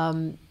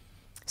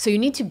 So you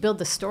need to build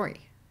the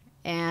story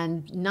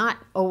and not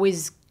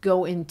always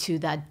go into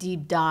that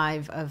deep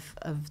dive of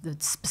the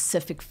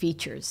specific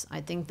features.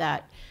 I think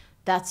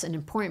that's an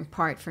important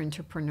part for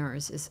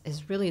entrepreneurs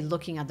is really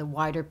looking at the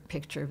wider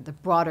picture, the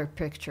broader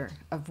picture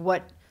of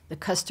what the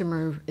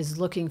customer is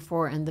looking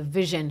for and the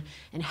vision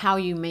and how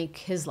you make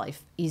his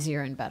life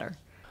easier and better.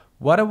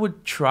 What I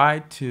would try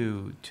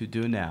to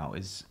do now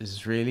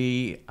is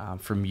really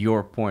from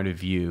your point of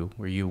view,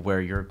 where you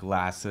wear your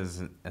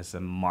glasses as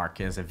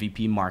a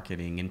VP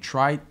marketing, and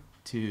try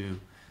to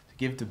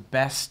give the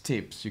best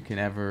tips you can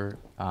ever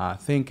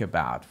think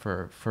about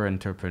for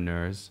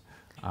entrepreneurs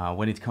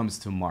when it comes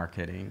to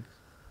marketing.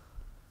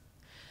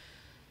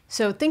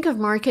 So think of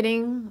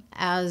marketing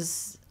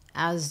as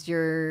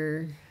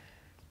your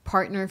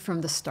partner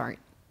from the start.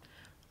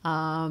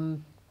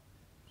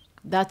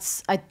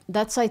 That's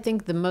I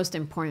think the most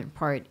important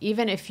part.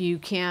 Even if you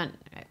can't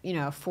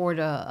afford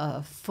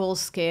a full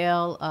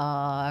scale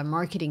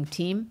marketing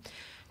team,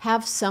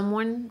 have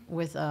someone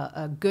with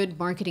a good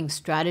marketing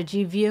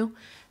strategy view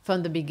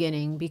from the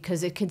beginning,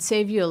 because it can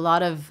save you a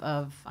lot of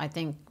I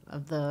think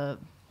of the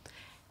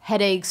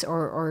headaches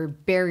or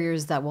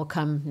barriers that will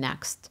come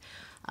next.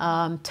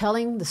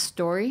 Telling the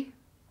story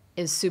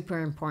is super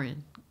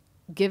important.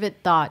 Give it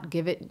thought.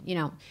 Give it,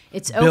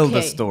 it's okay. Build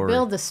the story.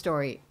 Build the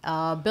story.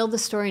 Build the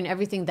story in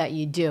everything that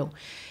you do.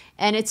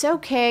 And it's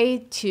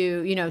okay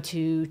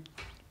to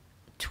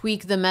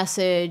tweak the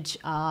message,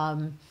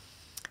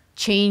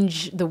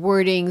 change the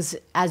wordings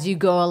as you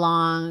go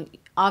along.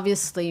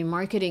 Obviously,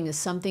 marketing is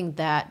something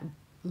that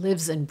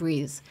lives and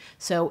breathes.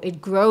 So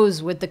it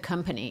grows with the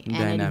company and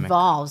Dynamic. It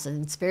evolves,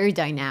 and it's very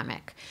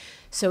dynamic.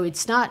 So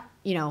it's not,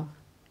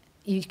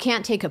 you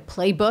can't take a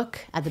playbook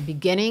at the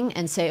beginning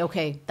and say,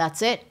 okay,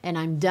 that's it, and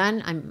I'm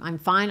done. I'm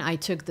fine. I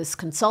took this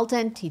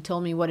consultant. He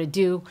told me what to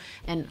do,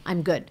 and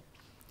I'm good.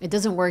 It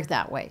doesn't work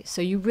that way.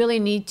 So you really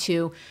need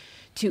to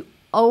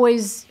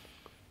always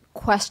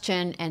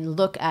question and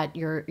look at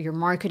your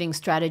marketing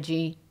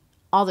strategy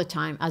all the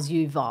time as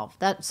you evolve.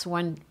 That's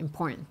one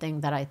important thing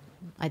that I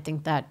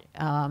think that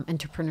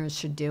entrepreneurs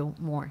should do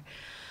more.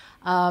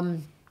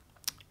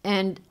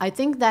 And I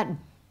think that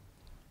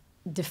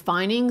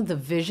defining the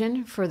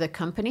vision for the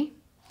company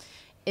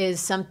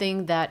is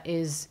something that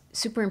is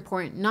super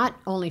important, not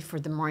only for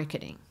the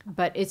marketing,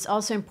 but it's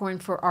also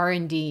important for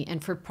R&D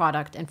and for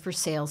product and for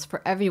sales,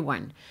 for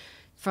everyone.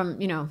 From,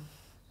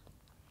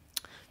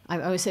 I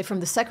always say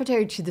from the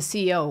secretary to the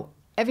CEO,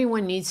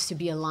 everyone needs to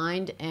be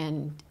aligned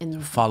and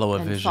follow a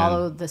vision.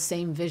 Follow the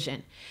same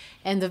vision.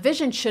 And the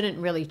vision shouldn't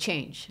really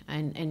change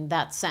in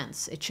that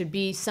sense. It should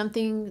be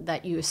something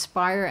that you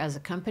aspire as a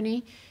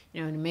company,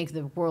 to make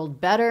the world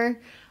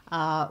better,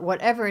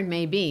 whatever it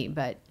may be,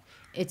 but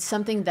it's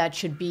something that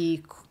should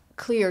be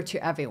clear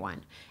to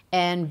everyone.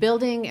 And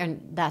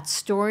building that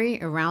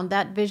story around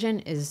that vision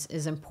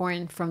is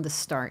important from the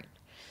start.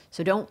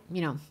 So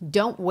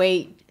don't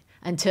wait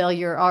until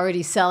you're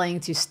already selling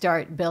to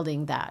start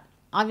building that.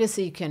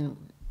 Obviously, you can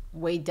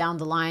wait down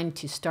the line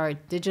to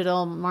start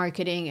digital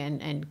marketing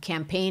and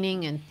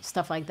campaigning and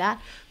stuff like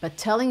that. But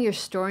telling your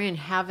story and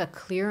have a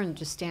clear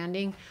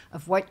understanding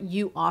of what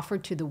you offer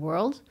to the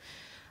world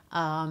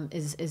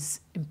is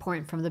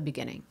important from the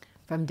beginning,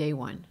 from day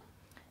one.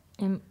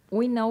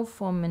 We know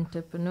from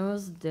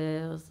entrepreneurs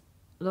there's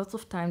lots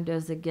of time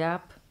there's a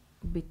gap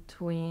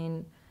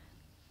between,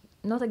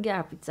 not a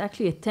gap, it's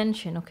actually a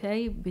tension,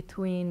 okay,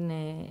 between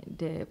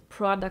the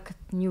product,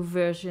 new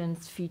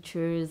versions,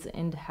 features,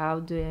 and how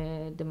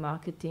the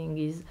marketing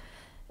is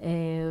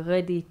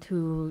ready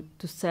to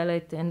sell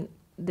it, and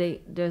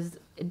there's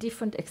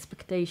different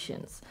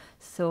expectations.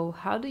 So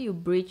how do you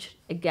bridge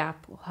a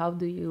gap? How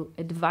do you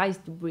advise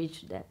to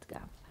bridge that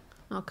gap?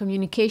 Well,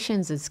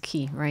 communications is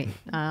key, right?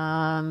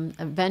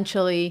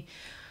 Eventually,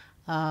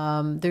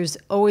 there's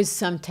always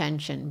some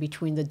tension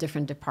between the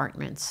different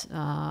departments.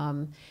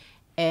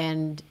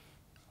 And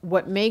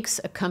what makes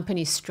a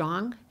company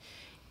strong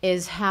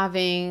is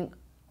having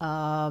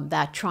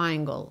that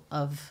triangle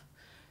of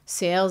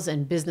sales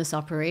and business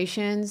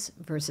operations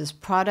versus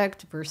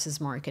product versus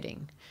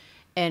marketing.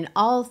 And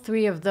all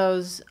three of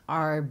those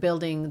are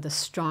building the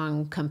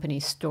strong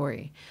company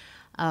story.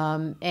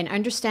 And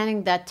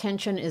understanding that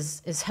tension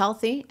is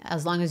healthy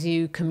as long as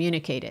you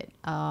communicate it.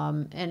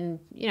 And,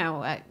 you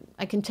know,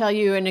 I can tell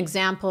you an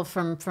example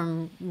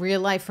from real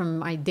life, from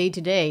my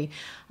day-to-day.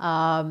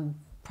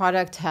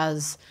 Product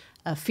has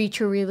a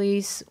feature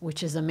release,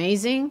 which is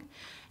amazing,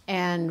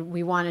 and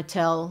we want to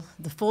tell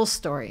the full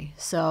story.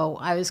 So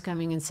I was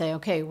coming and say,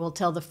 okay, we'll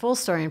tell the full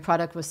story, and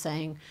product was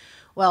saying,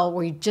 well,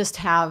 we just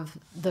have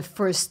the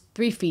first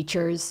 3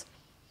 features.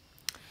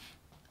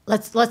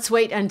 Let's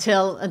wait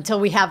until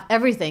we have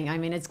everything. I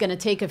mean, it's going to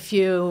take a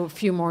few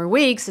more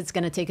weeks. It's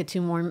going to take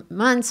 2 more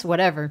months,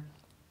 whatever.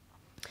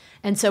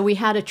 And so we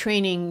had a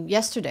training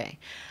yesterday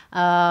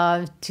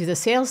to the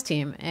sales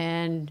team,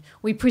 and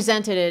we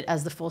presented it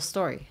as the full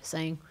story,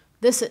 saying,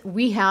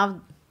 we have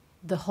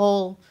the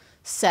whole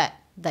set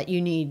that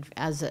you need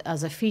as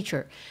a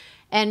feature.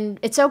 And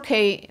it's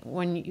okay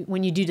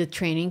when you do the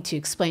training to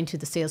explain to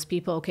the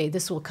salespeople, okay,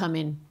 this will come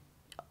in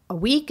a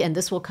week and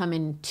this will come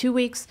in 2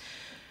 weeks.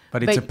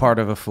 But it's a part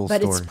of a full story.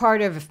 But it's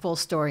part of a full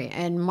story.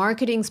 And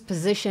marketing's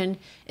position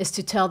is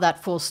to tell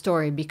that full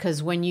story,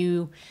 because when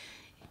you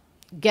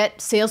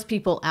get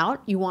salespeople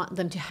out, you want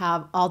them to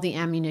have all the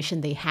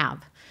ammunition they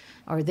have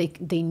or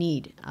they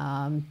need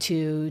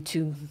to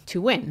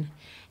win.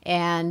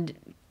 And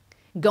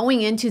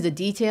going into the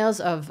details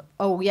of,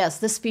 oh, yes,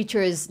 this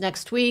feature is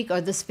next week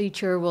or this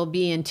feature will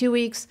be in 2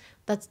 weeks,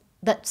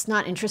 that's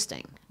not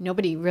interesting.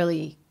 Nobody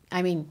really,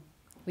 I mean,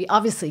 we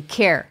obviously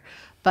care,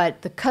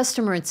 but the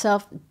customer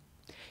itself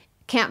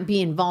can't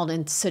be involved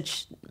in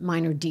such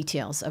minor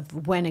details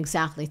of when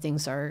exactly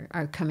things are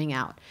coming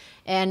out.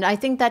 And I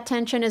think that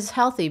tension is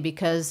healthy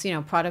because, you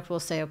know, product will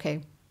say,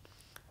 okay,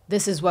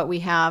 this is what we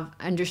have,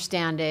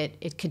 understand it.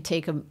 It could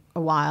take a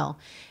while.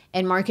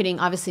 And marketing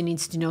obviously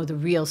needs to know the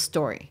real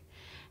story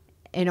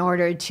in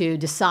order to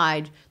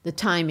decide the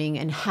timing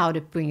and how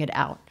to bring it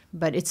out.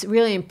 But it's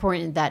really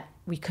important that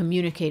we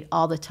communicate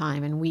all the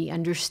time and we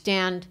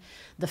understand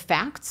the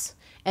facts,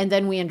 and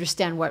then we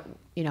understand what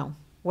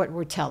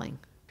we're telling.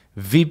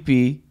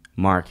 VP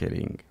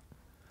Marketing.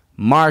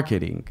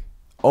 Marketing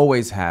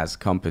always has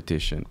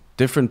competition.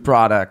 Different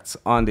products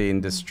on the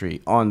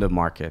industry, on the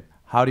market.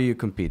 How do you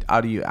compete?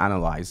 How do you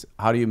analyze?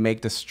 How do you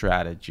make the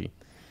strategy?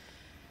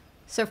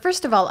 So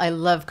first of all, I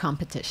love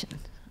competition.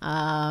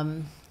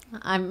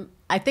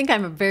 I think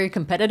I'm a very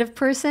competitive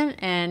person,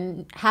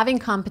 and having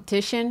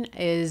competition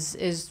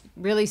is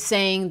really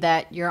saying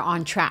that you're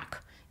on track,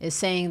 is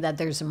saying that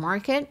there's a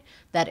market,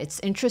 that it's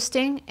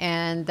interesting,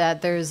 and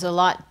that there's a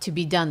lot to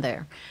be done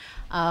there.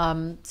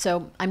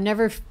 So I'm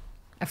never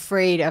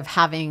afraid of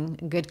having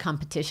good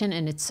competition,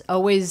 and it's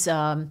always,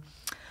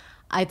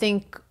 I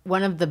think,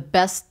 one of the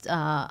best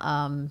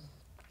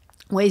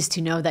ways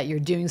to know that you're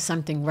doing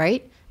something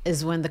right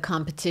is when the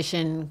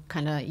competition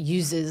kind of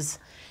uses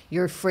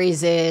your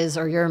phrases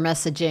or your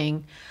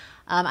messaging.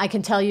 I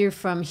can tell you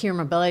from Here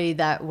Mobility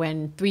that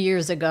when 3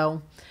 years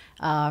ago,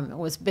 it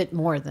was a bit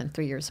more than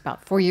 3 years,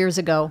 about 4 years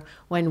ago,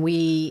 when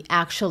we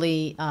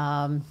actually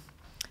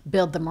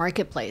built the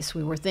marketplace,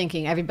 we were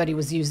thinking everybody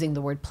was using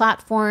the word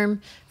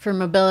platform for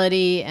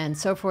mobility and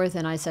so forth.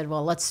 And I said,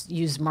 well, let's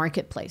use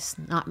marketplace,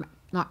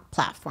 not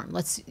platform.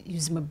 Let's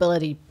use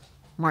mobility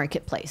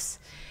marketplace.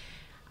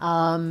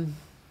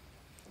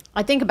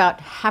 I think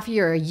about half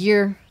a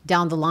year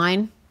down the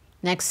line,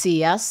 next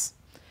CES,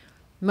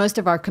 most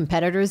of our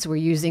competitors were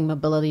using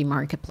mobility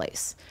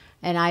marketplace.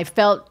 And I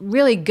felt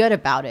really good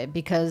about it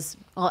because,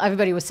 well,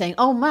 everybody was saying,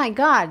 oh my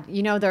God,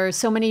 you know, there are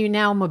so many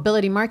now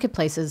mobility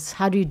marketplaces.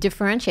 How do you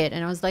differentiate?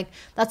 And I was like,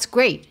 that's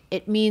great.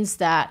 It means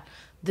that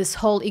this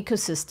whole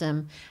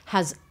ecosystem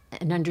has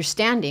an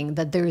understanding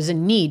that there is a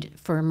need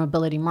for a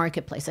mobility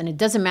marketplace. And it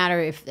doesn't matter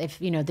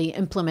if you know, they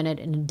implement it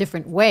in a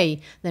different way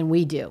than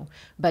we do,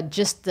 but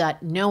just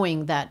that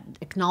knowing, that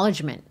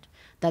acknowledgement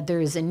that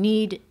there is a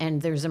need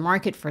and there's a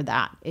market for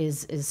that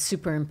is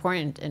super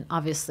important. And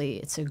obviously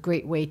it's a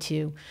great way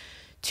to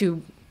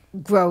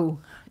grow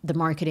the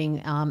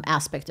marketing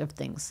aspect of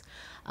things.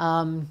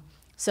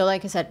 So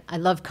like I said, I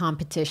love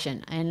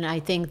competition, and I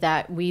think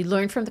that we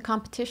learn from the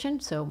competition.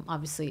 So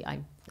obviously I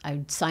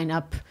sign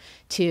up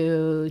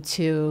to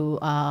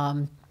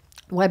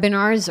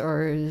webinars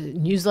or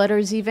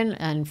newsletters even,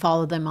 and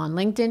follow them on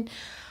LinkedIn.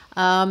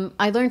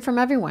 I learn from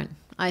everyone.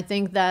 I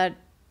think that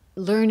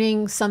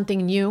learning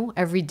something new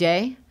every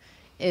day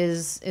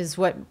is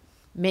what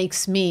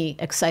makes me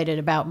excited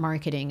about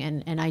marketing,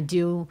 and I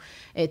do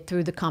it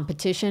through the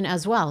competition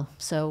as well.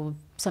 So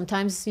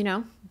sometimes, you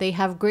know, they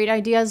have great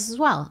ideas as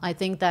well. I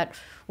think that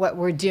what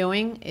we're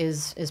doing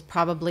is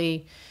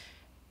probably,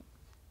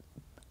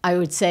 I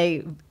would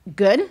say,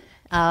 good,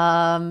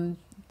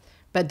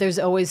 but there's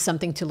always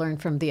something to learn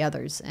from the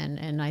others,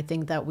 and I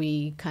think that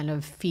we kind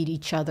of feed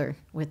each other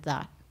with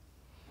that.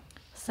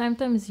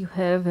 Sometimes you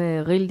have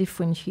a real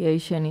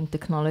differentiation in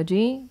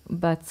technology,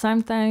 but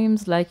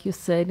sometimes, like you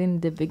said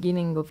in the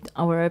beginning of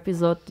our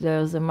episode,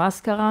 there's a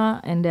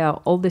mascara and they are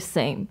all the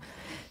same.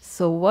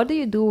 So what do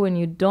you do when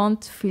you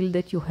don't feel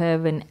that you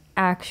have an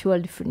actual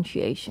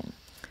differentiation?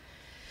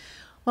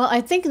 Well,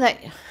 I think that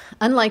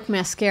unlike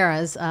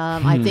mascaras,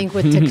 I think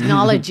with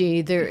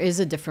technology, there is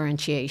a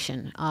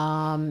differentiation.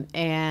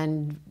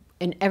 And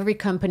in every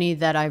company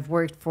that I've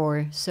worked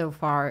for so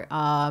far,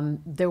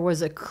 there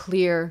was a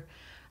clear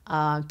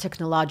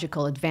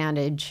technological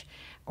advantage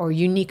or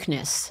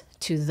uniqueness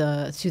to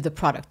the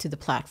product, to the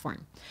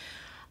platform.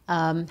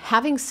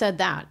 Having said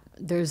that,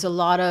 there's a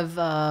lot of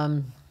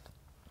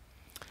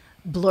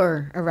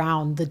blur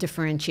around the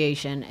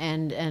differentiation.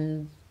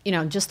 And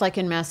just like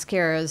in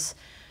mascaras,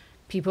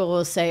 people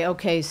will say,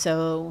 okay,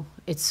 so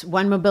it's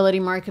one mobility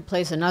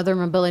marketplace, another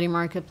mobility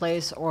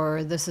marketplace,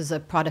 or this is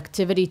a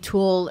productivity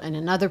tool and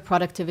another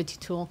productivity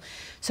tool.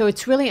 So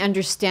it's really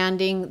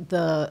understanding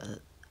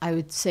I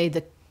would say,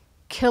 the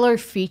killer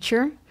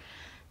feature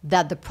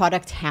that the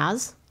product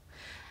has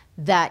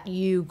that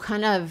you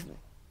kind of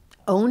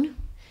own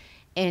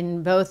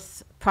in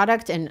both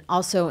product and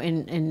also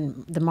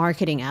in the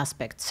marketing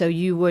aspect. So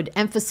you would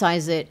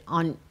emphasize it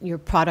on your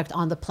product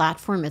on the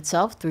platform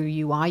itself through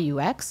UI,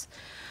 UX.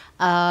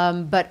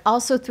 But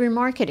also through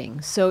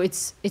marketing. So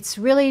it's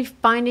really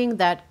finding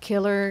that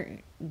killer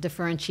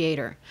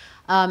differentiator.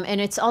 And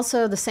it's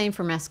also the same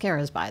for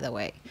mascaras, by the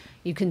way.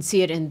 You can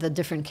see it in the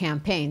different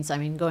campaigns. I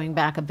mean, going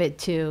back a bit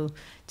to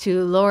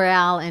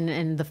L'Oreal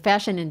and the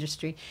fashion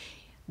industry,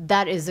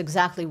 that is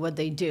exactly what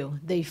they do.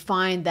 They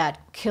find that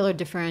killer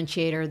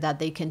differentiator that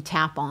they can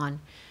tap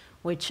on,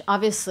 which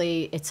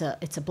obviously it's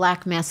a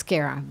black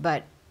mascara,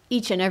 but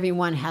each and every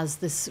one has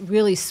this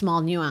really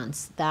small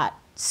nuance that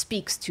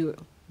speaks to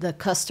the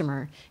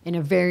customer in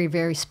a very,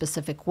 very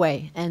specific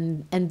way.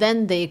 And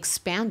then they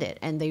expand it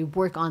and they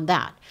work on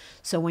that.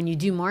 So when you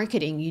do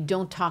marketing, you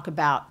don't talk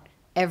about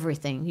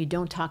everything. You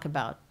don't talk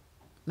about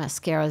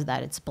mascaras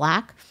that it's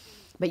black,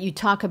 but you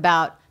talk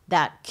about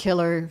that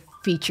killer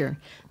feature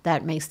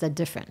that makes the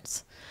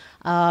difference.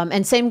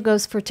 And same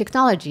goes for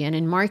technology. And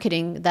in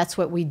marketing, that's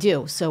what we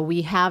do. So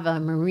we have a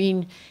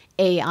marine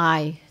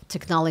AI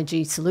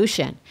technology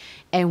solution,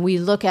 and we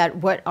look at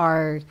what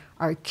our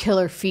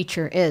killer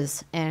feature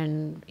is,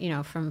 and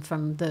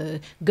from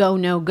the go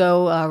no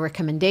go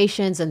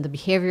recommendations and the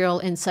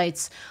behavioral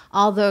insights,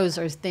 all those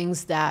are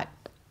things that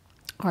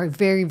are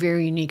very,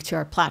 very unique to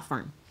our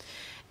platform.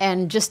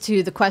 And just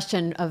to the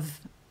question of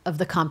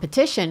the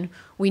competition,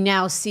 we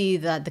now see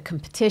that the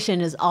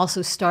competition is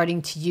also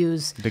starting to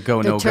use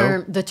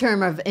the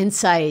term of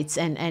insights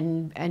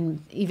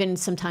and even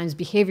sometimes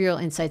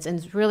behavioral insights, and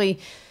it's really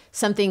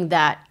something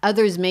that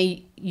others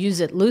may use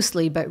it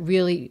loosely, but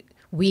really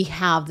we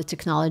have the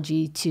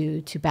technology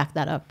to back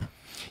that up.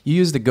 You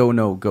use the go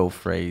no go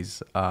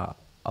phrase a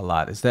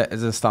lot. Is that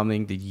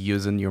something that you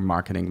use in your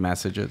marketing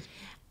messages?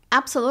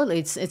 Absolutely.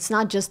 It's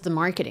not just the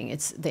marketing,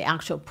 it's the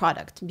actual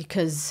product.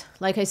 Because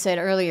like I said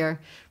earlier,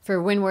 for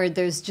WinWard,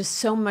 there's just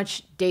so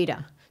much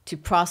data to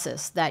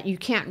process that you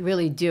can't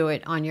really do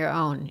it on your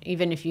own,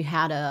 even if you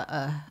had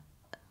a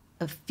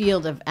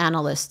field of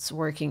analysts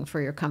working for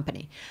your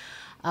company.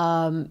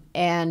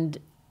 And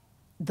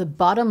the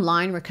bottom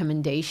line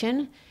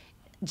recommendation,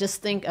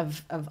 just think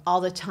of all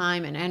the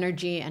time and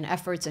energy and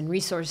efforts and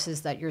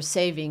resources that you're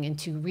saving and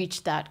to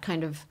reach that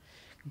kind of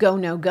go,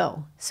 no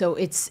go. So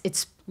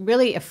it's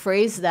really a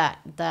phrase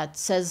that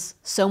says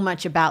so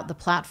much about the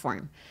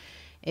platform.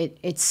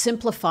 It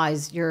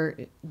simplifies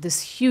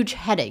this huge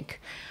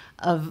headache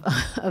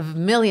of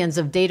millions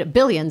of data,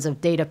 billions of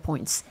data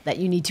points that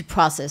you need to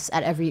process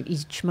at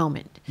each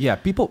moment. Yeah,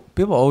 people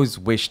always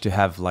wish to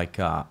have like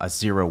a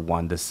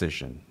 0-1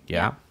 decision.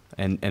 Yeah.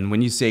 And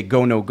when you say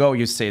go no go,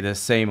 you say the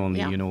same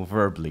only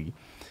verbally,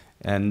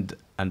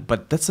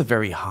 but that's a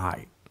very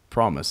high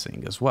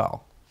promising as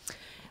well.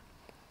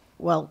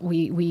 Well,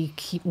 we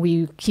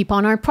keep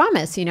on our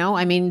promise.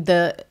 I mean,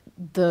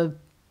 the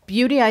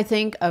beauty, I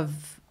think,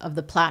 of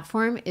the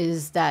platform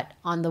is that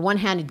on the one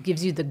hand, it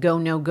gives you the go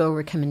no go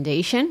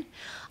recommendation.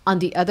 On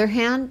the other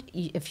hand,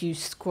 if you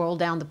scroll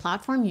down the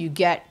platform, you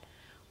get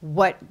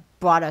what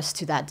brought us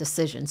to that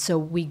decision. So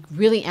we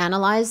really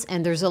analyze,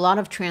 and there's a lot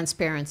of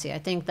transparency. I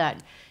think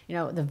that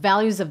the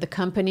values of the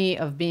company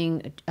of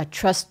being a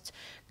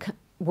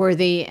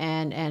trustworthy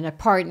and a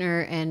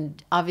partner,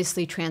 and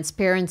obviously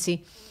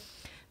transparency,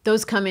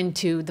 those come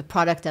into the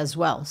product as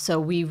well. So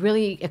we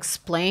really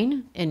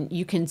explain, and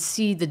you can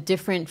see the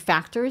different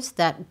factors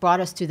that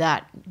brought us to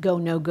that go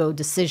no go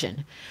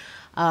decision.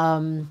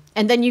 And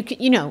then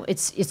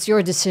it's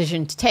your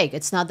decision to take.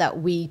 It's not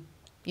that we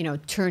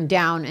turn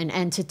down an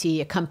entity,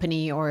 a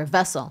company, or a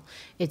vessel.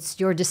 It's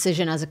your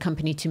decision as a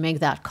company to make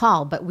that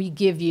call, but we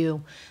give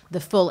you the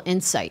full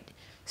insight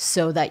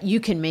so that you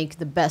can make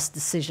the best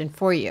decision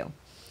for you.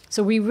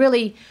 So we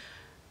really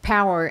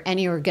power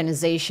any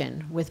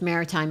organization with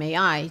maritime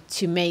AI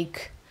to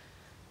make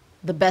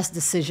the best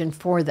decision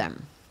for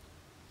them.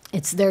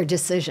 It's their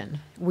decision.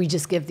 We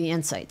just give the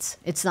insights.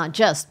 It's not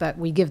just, but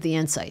we give the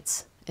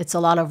insights. It's a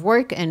lot of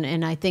work,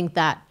 and I think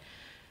that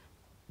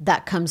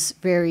comes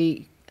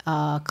very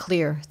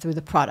clear through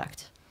the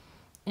product.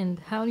 And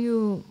how do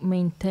you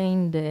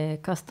maintain the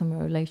customer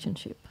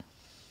relationship?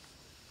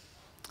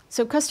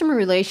 So customer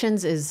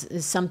relations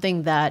is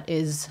something that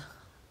is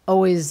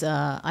always,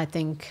 I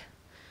think,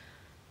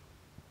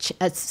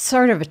 it's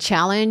sort of a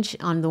challenge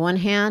on the one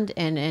hand,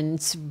 and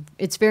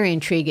it's very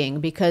intriguing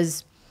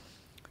because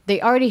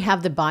they already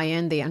have the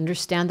buy-in, they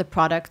understand the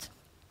product.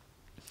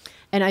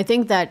 And I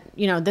think that,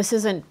 this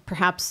isn't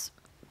perhaps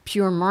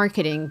pure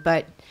marketing,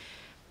 but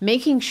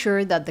making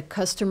sure that the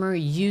customer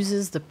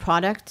uses the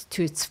product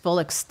to its full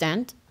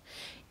extent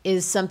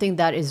is something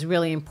that is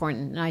really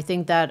important. And I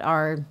think that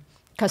our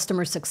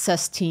customer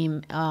success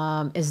team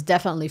is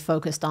definitely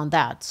focused on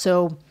that.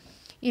 So,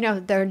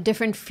 there are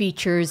different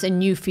features and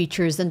new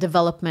features and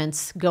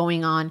developments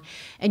going on.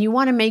 And you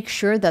want to make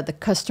sure that the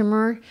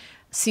customer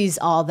sees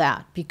all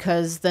that,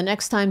 because the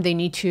next time they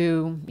need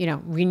to,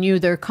 renew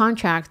their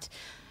contract,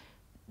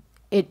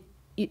 they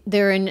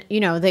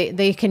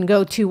can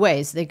go two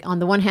ways. On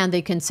the one hand,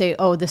 they can say,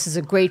 oh, this is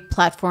a great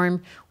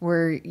platform,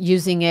 we're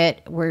using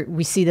it,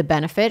 we see the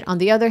benefit. On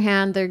the other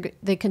hand,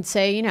 they can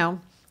say,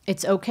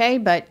 it's okay,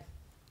 but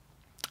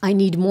I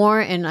need more,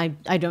 and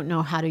I don't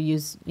know how to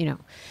use,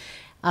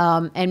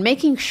 and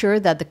making sure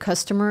that the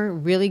customer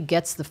really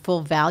gets the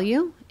full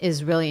value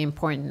is really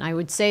important. I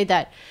would say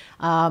that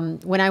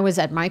when I was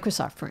at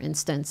Microsoft, for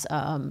instance,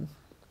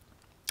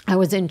 I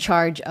was in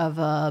charge of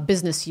a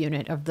business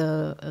unit, of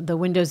the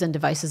Windows and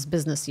Devices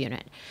business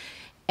unit.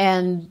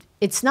 And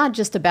it's not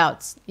just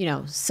about,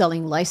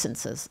 selling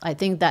licenses. I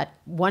think that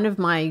one of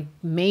my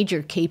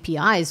major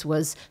KPIs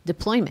was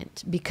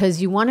deployment,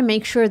 because you want to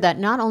make sure that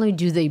not only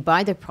do they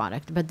buy the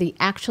product, but they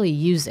actually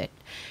use it.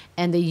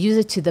 And they use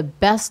it to the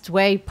best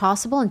way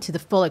possible and to the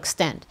full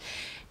extent.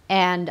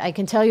 And I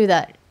can tell you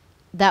that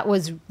that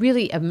was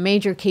really a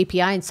major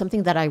KPI and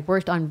something that I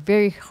worked on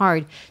very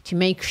hard to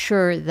make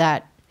sure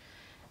that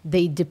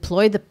they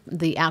deployed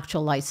the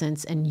actual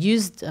license and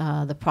used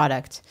the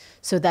product,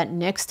 so that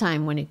next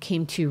time when it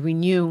came to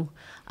renew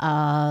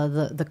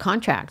the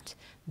contract,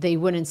 they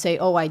wouldn't say,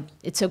 oh,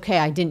 it's okay,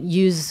 I didn't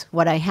use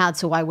what I had,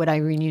 so why would I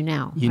renew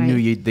now? You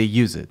knew they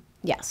use it.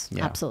 Yes,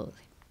 Yeah. absolutely.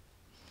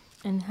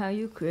 And how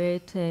you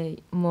create a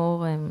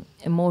more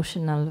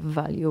emotional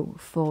value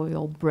for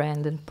your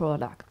brand and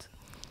product?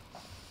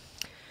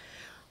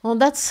 Well,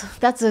 that's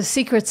a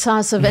secret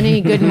sauce of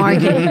any good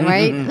marketing,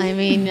 right? I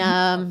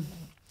mean,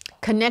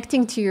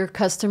 connecting to your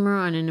customer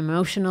on an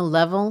emotional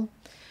level,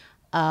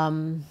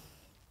 kind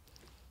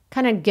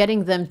of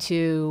getting them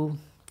to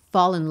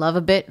fall in love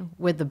a bit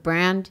with the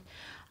brand,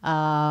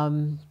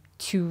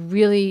 to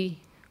really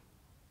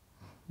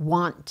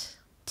want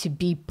to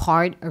be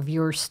part of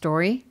your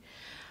story.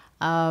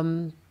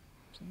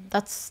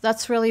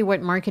 That's really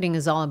what marketing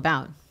is all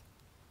about.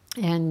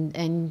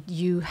 And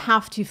you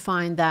have to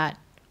find that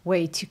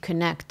way to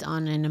connect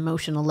on an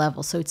emotional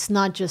level. So it's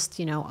not just,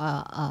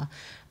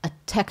 a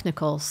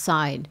technical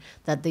side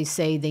that they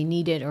say they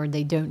need it or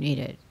they don't need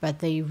it, but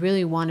they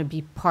really want to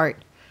be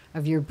part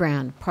of your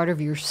brand, part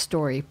of your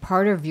story,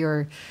 part of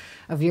your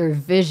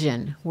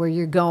vision, where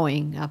you're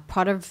going,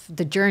 part of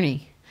the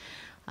journey.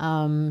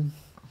 And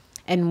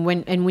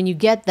when you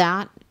get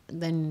that,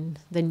 then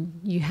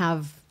you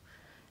have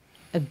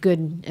a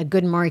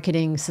good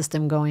marketing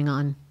system going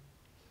on.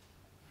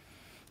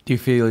 Do you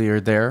feel you're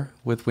there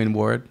with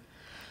WinWard,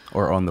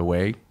 or on the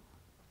way?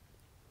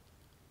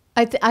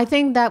 I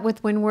think that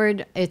with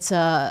WinWard, it's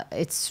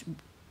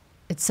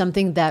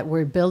something that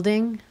we're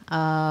building.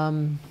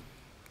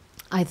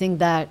 I think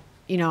that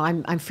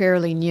I'm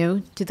fairly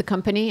new to the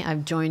company.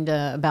 I've joined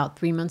about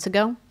 3 months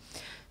ago,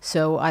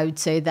 so I would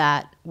say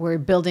that we're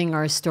building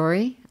our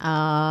story,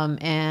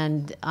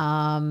 and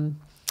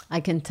I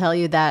can tell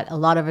you that a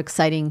lot of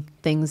exciting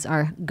things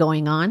are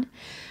going on,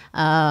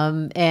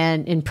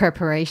 and in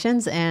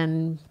preparations,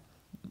 and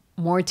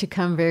more to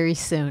come very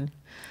soon.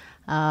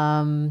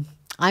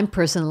 I'm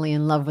personally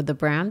in love with the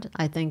brand.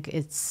 I think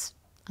it's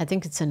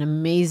an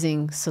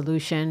amazing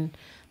solution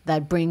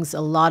that brings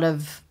a lot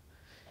of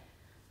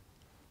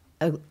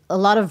I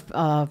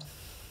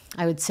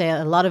would say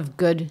a lot of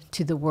good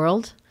to the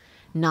world,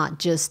 not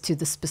just to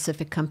the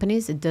specific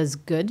companies. It does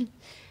good,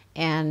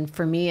 and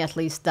for me, at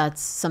least,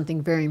 that's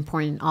something very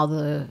important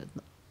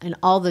in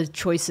all the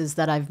choices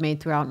that I've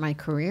made throughout my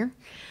career.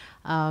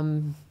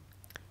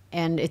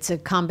 And it's a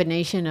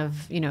combination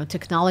of,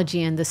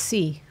 technology and the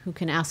sea. Who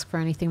can ask for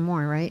anything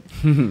more, right?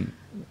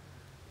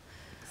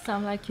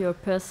 Sound like you're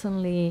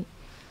personally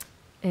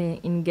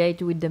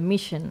engaged with the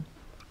mission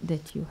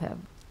that you have.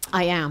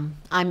 I am.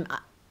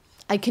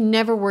 I can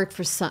never work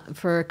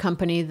for a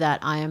company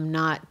that I am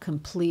not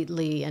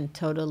completely and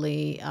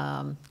totally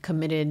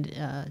committed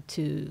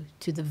to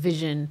the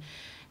vision.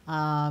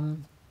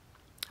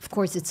 Of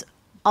course, it's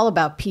all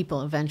about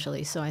people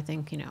eventually. So I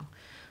think,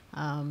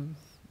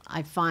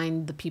 I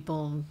find the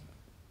people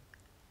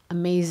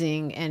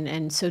amazing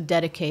and so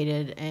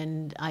dedicated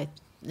and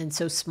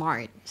so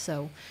smart.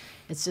 So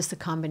it's just a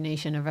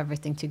combination of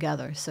everything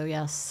together. So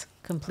yes,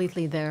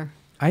 completely there.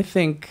 I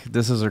think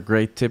this is a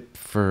great tip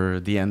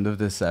for the end of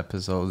this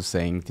episode,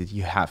 saying that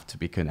you have to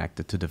be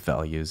connected to the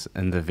values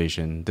and the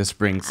vision. This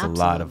brings Absolutely.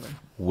 a lot of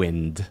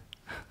wind.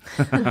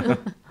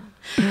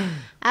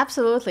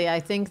 Absolutely.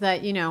 I think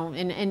that,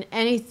 in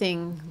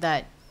anything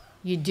that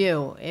you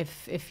do,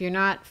 if you're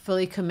not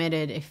fully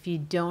committed, if you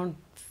don't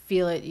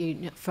feel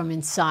it from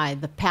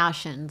inside, the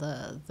passion,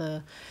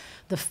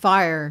 the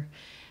fire,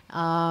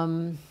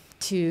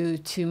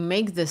 to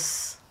make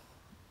this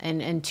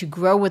and to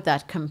grow with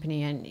that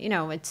company. And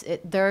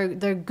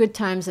there are good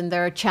times and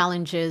there are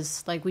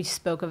challenges, like we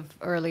spoke of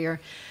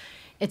earlier.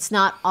 It's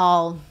not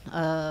all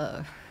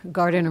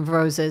garden of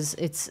roses.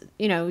 It's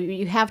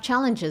you have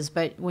challenges,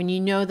 but when you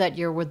know that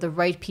you're with the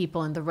right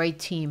people and the right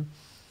team,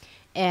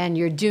 and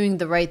you're doing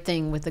the right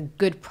thing with a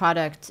good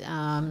product,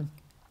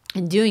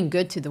 and doing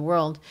good to the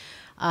world,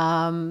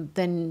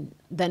 then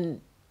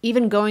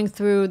even going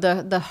through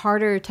the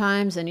harder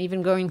times and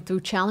even going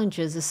through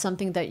challenges is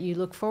something that you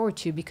look forward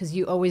to, because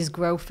you always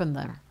grow from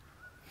there.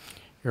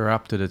 You're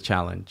up to the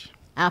challenge.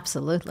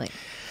 Absolutely.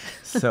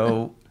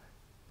 So,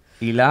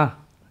 Ila,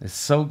 it's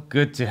so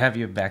good to have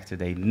you back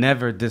today.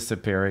 Never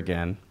disappear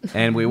again.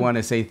 And we want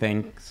to say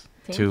thanks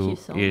to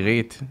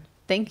Irit.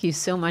 Thank you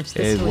so much.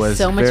 This was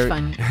so much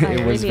fun.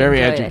 It was very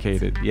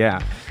educated.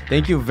 Yeah.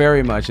 Thank you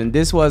very much. And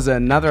this was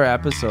another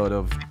episode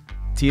of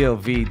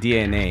TLV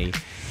DNA.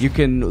 You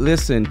can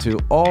listen to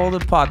all the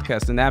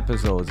podcasts and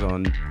episodes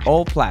on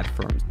all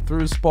platforms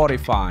through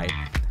Spotify,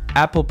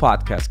 Apple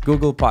Podcasts,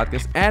 Google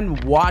Podcasts,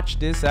 and watch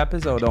this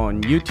episode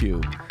on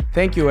YouTube.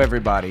 Thank you,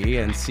 everybody,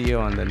 and see you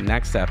on the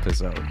next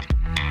episode.